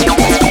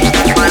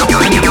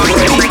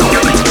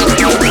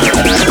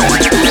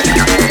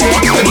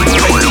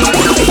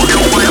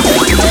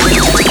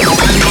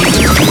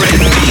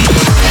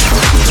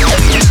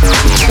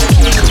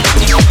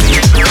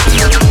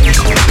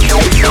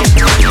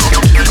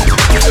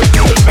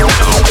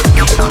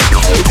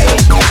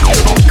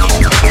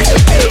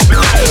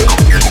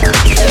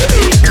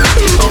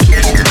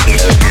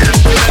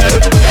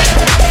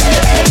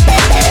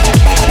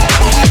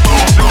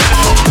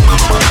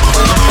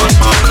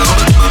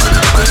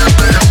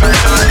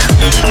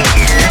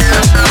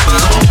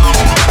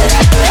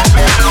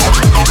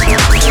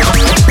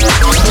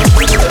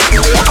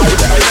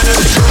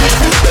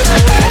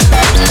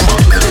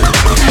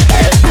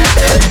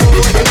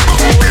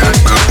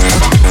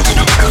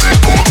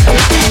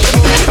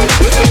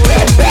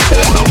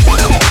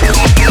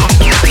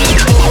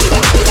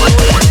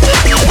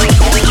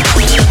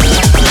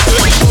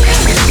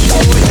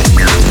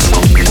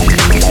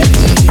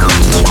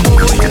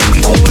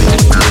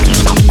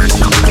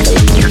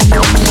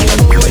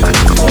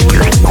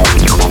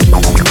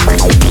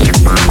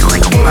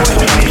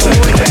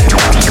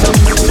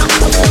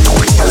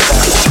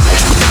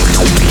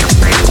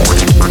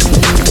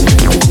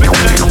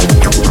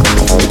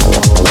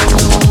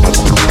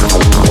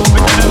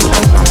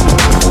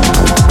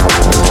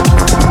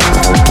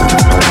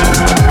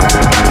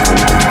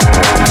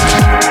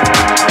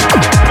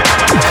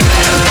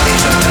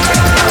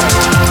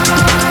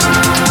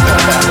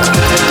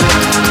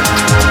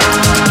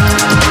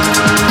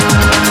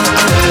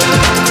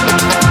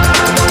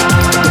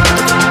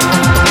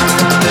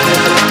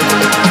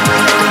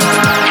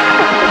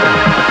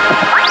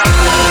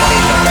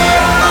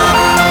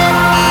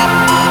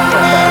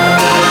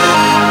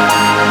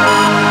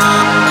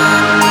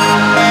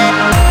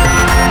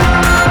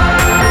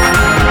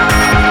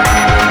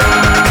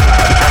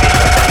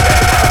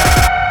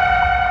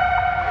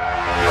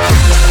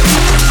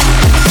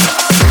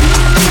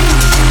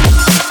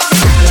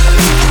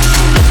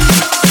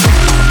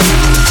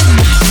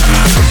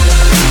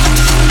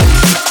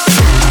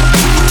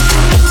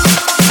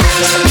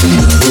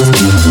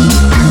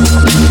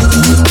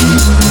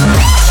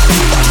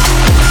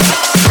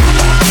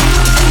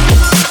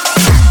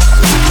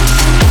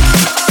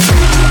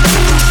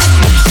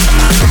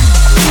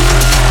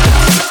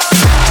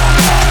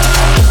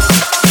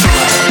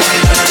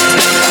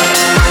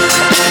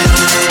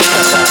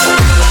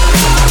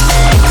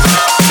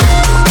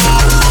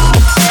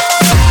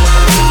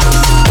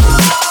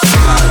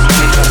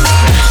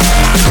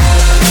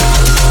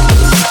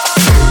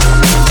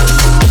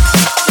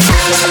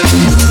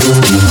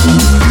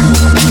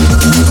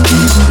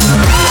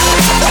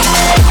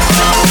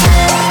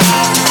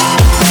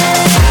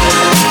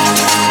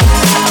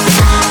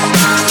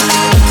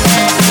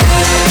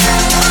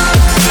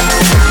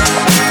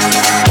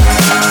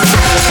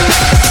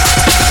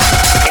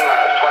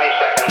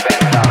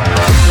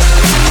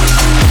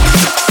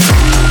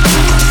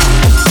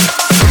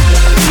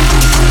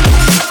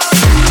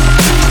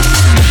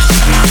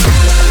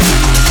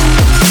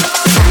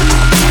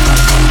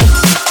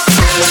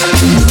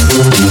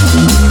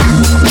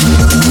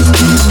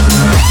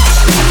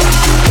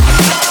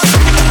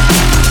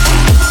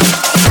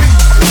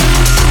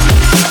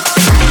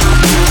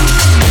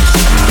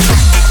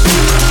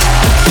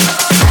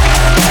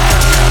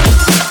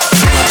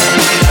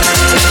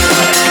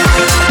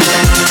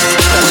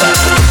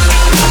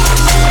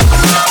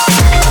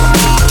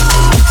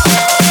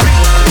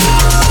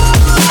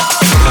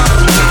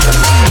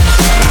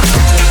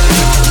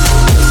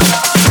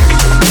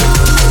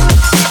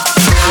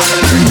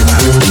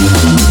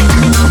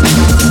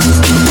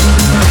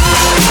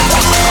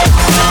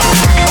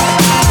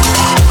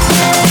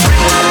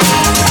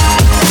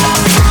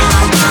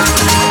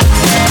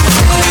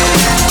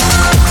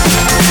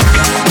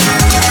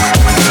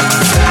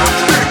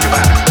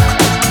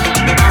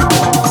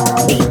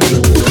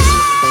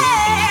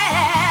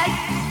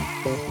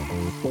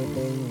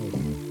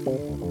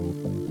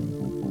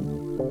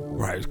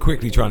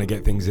 quickly trying to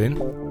get things in.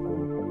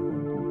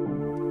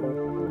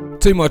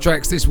 2 more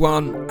tracks, this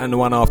one and the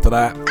one after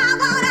that.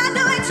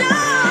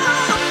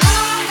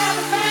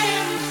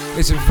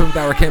 This is from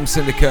Darrakem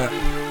Syndicate,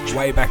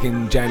 way back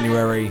in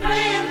January.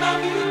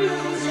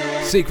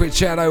 Secret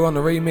Shadow on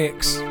the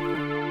remix.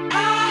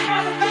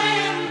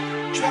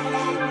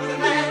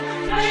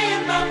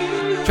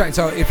 Track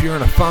title, If You're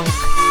in a Funk.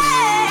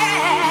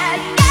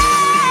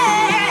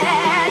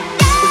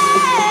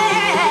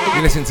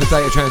 You listen to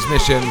Data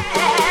Transmission.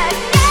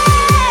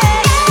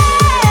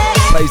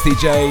 Blaze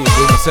DJ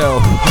with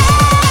myself.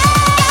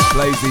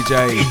 Blaze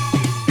DJ.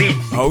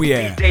 Oh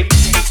yeah.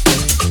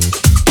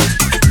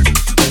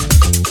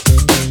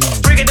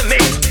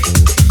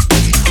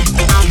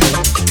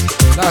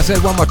 Like I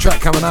said, one more track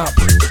coming up.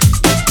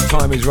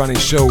 Time is running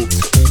short.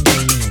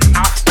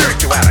 Our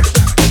spirituality.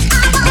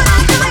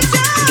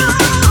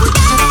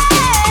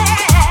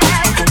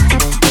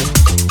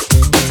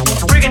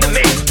 Bring it to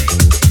me.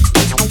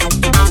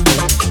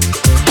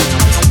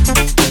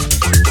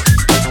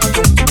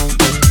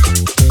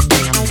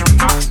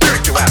 Our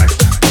spirituality.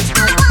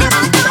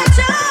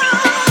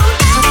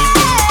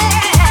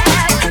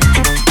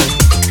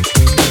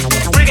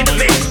 Bring it to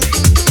me.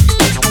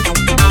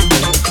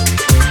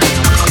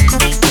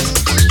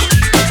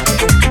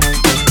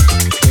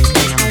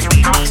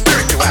 Our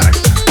spirituality.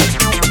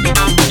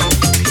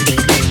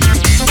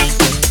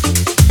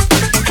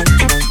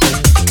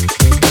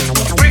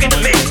 Bring it to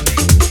me.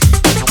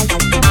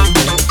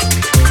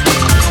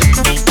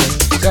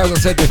 So as I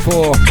said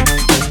before,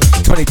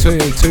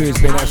 2022 has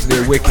been actually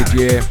a wicked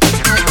year.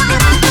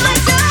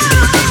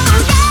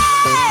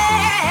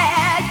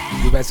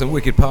 We've had some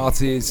wicked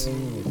parties,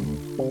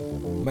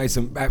 made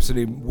some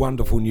absolutely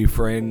wonderful new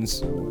friends.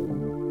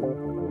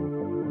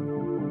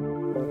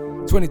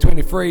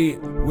 2023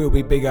 will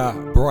be bigger,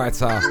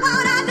 brighter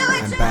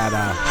and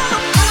badder.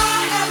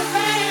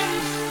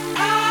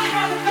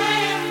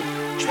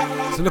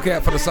 So look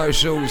out for the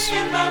socials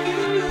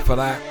for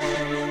that.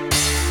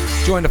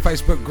 Join the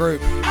Facebook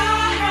group.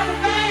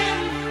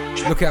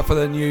 Look out for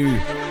the new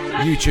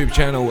YouTube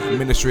channel,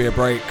 Ministry of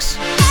Breaks.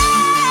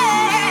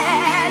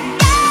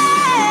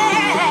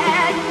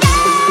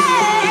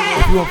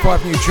 If you want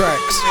 5 new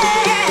tracks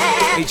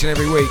each and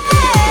every week,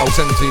 I'll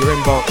send them to your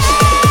inbox.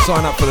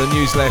 Sign up for the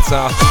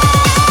newsletter.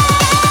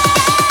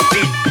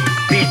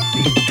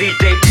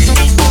 DJ.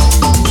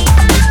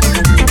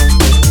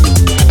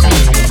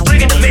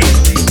 Bring it to me.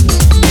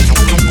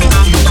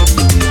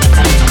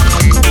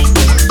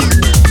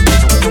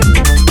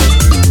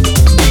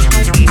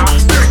 Our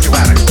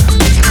spirituality.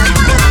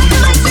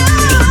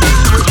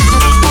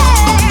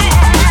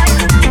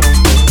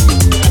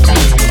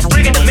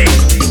 Bring it to me.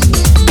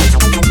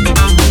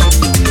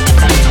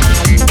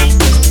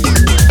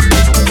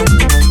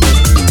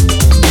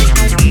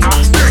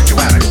 Our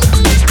spirituality.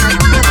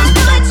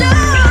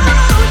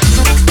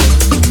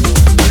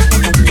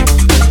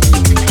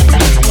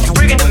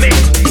 Bring it to me. Our spirituality. Bring it to me.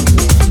 Our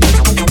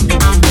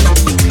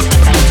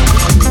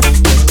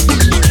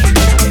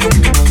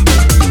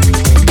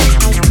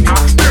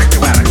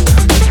spirituality.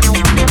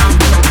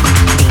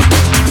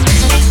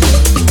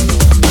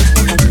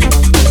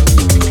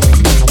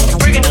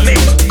 Bring it to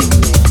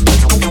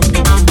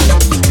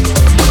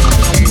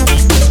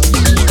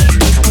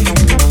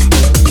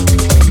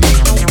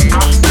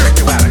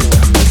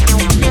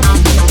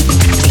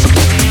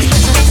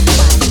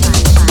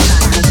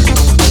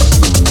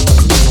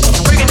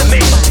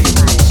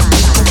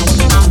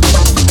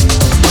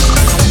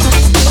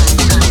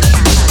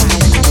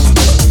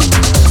me.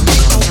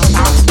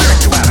 Our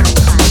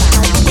spirituality.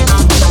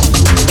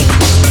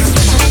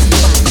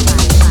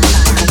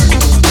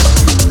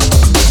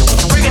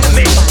 Bring it to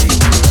me.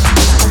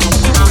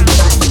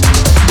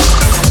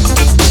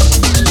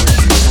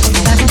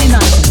 Saturday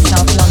night in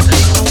South London,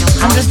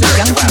 hundreds of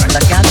young people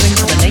are gathering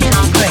for the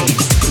latest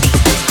craze.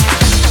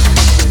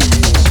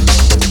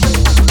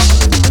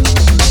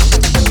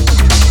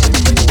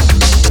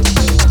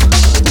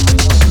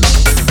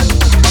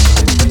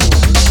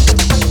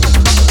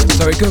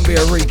 So it couldn't be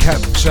a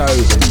recap show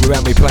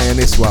without me playing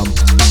this one.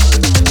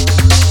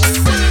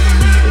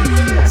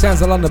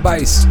 Sounds of London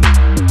bass.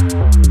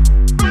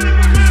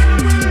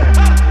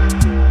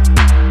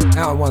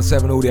 Out on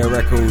 17 Audio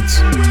Records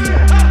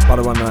by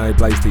the one and only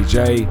Blaze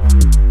DJ.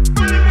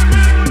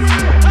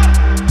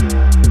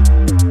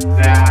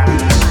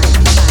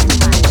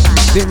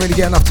 Didn't really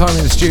get enough time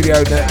in the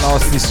studio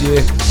this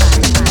year.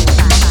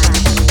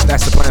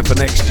 That's the plan for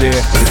next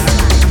year.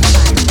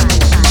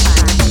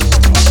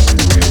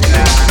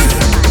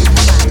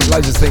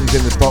 Loads of things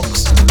in the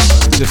box,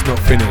 just not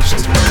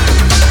finished.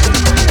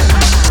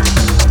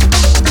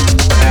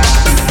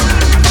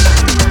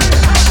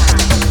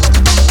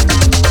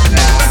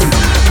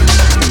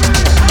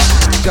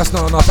 Just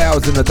not enough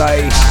hours in the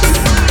day.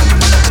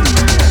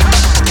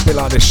 A bit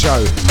like this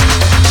show.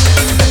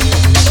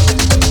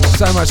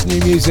 So much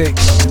new music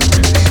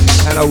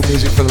and old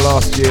music for the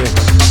last year.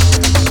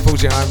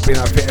 Unfortunately, I haven't been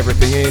able to fit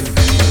everything in.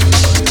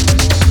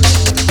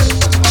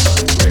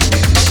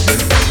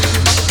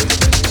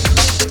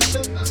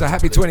 So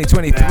happy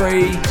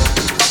 2023.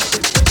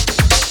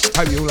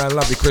 Hope you all had a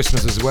lovely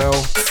Christmas as well.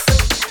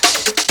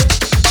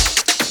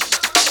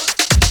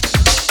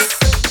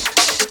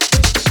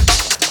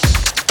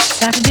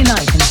 Saturday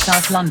night in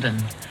South London.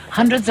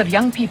 Hundreds of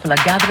young people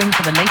are gathering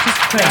for the latest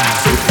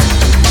craze.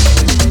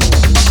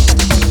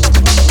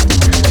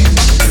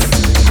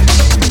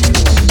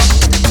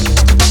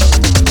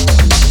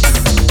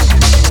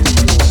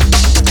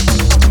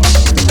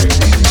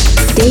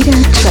 Data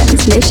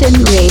Transmission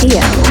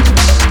Radio.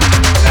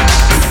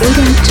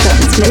 Data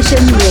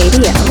Transmission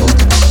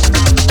Radio.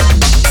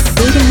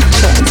 Data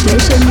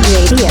Transmission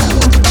Radio.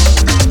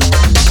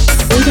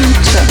 Data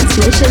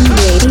Transmission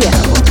Radio.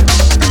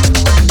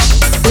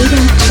 Data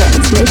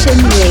Transmission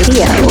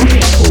Radio.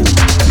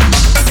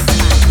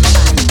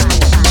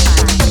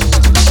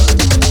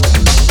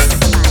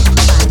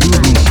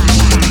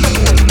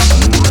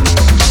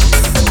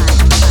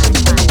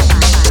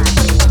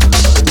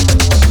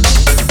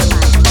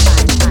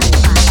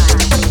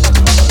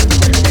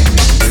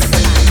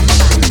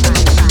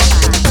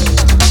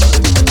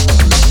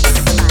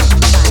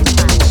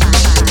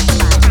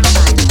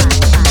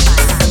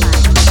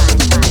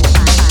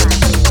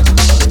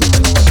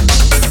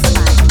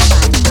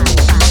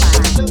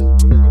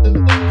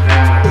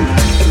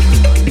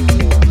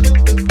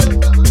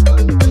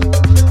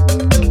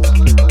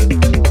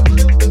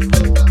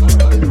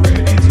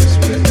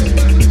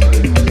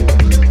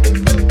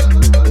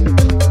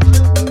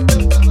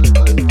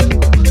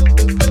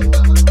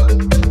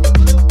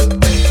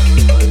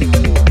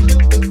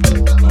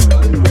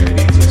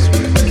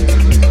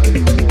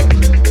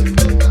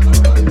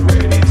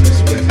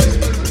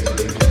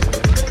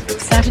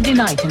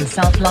 Night in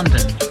South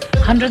London.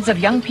 Hundreds of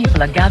young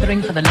people are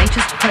gathering for the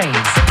latest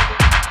craze.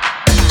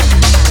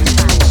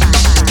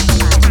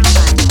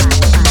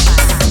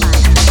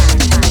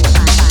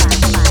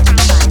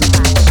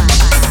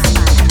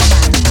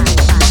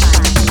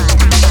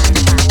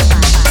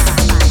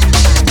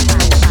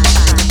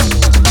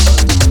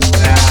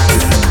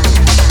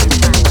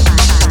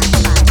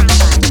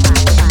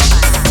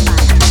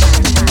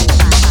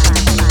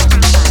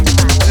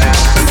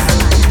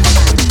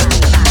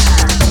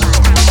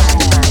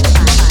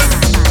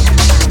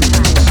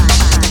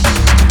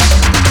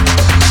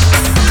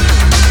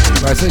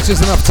 So it's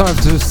just enough time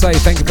to say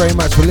thank you very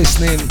much for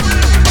listening.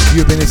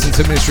 You've been listening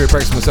to Ministry of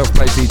Breaks, myself,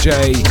 Play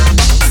DJ,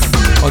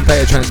 on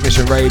Data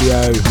Transmission Radio.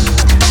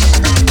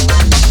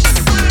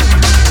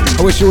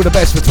 I wish you all the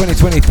best for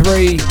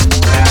 2023.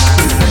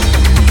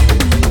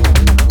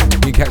 You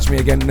can catch me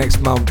again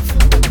next month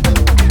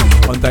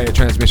on Data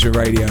Transmission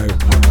Radio.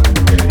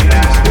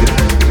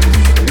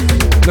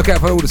 Look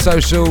out for all the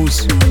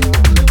socials.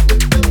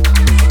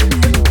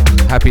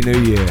 Happy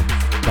New Year.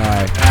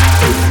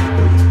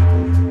 Bye.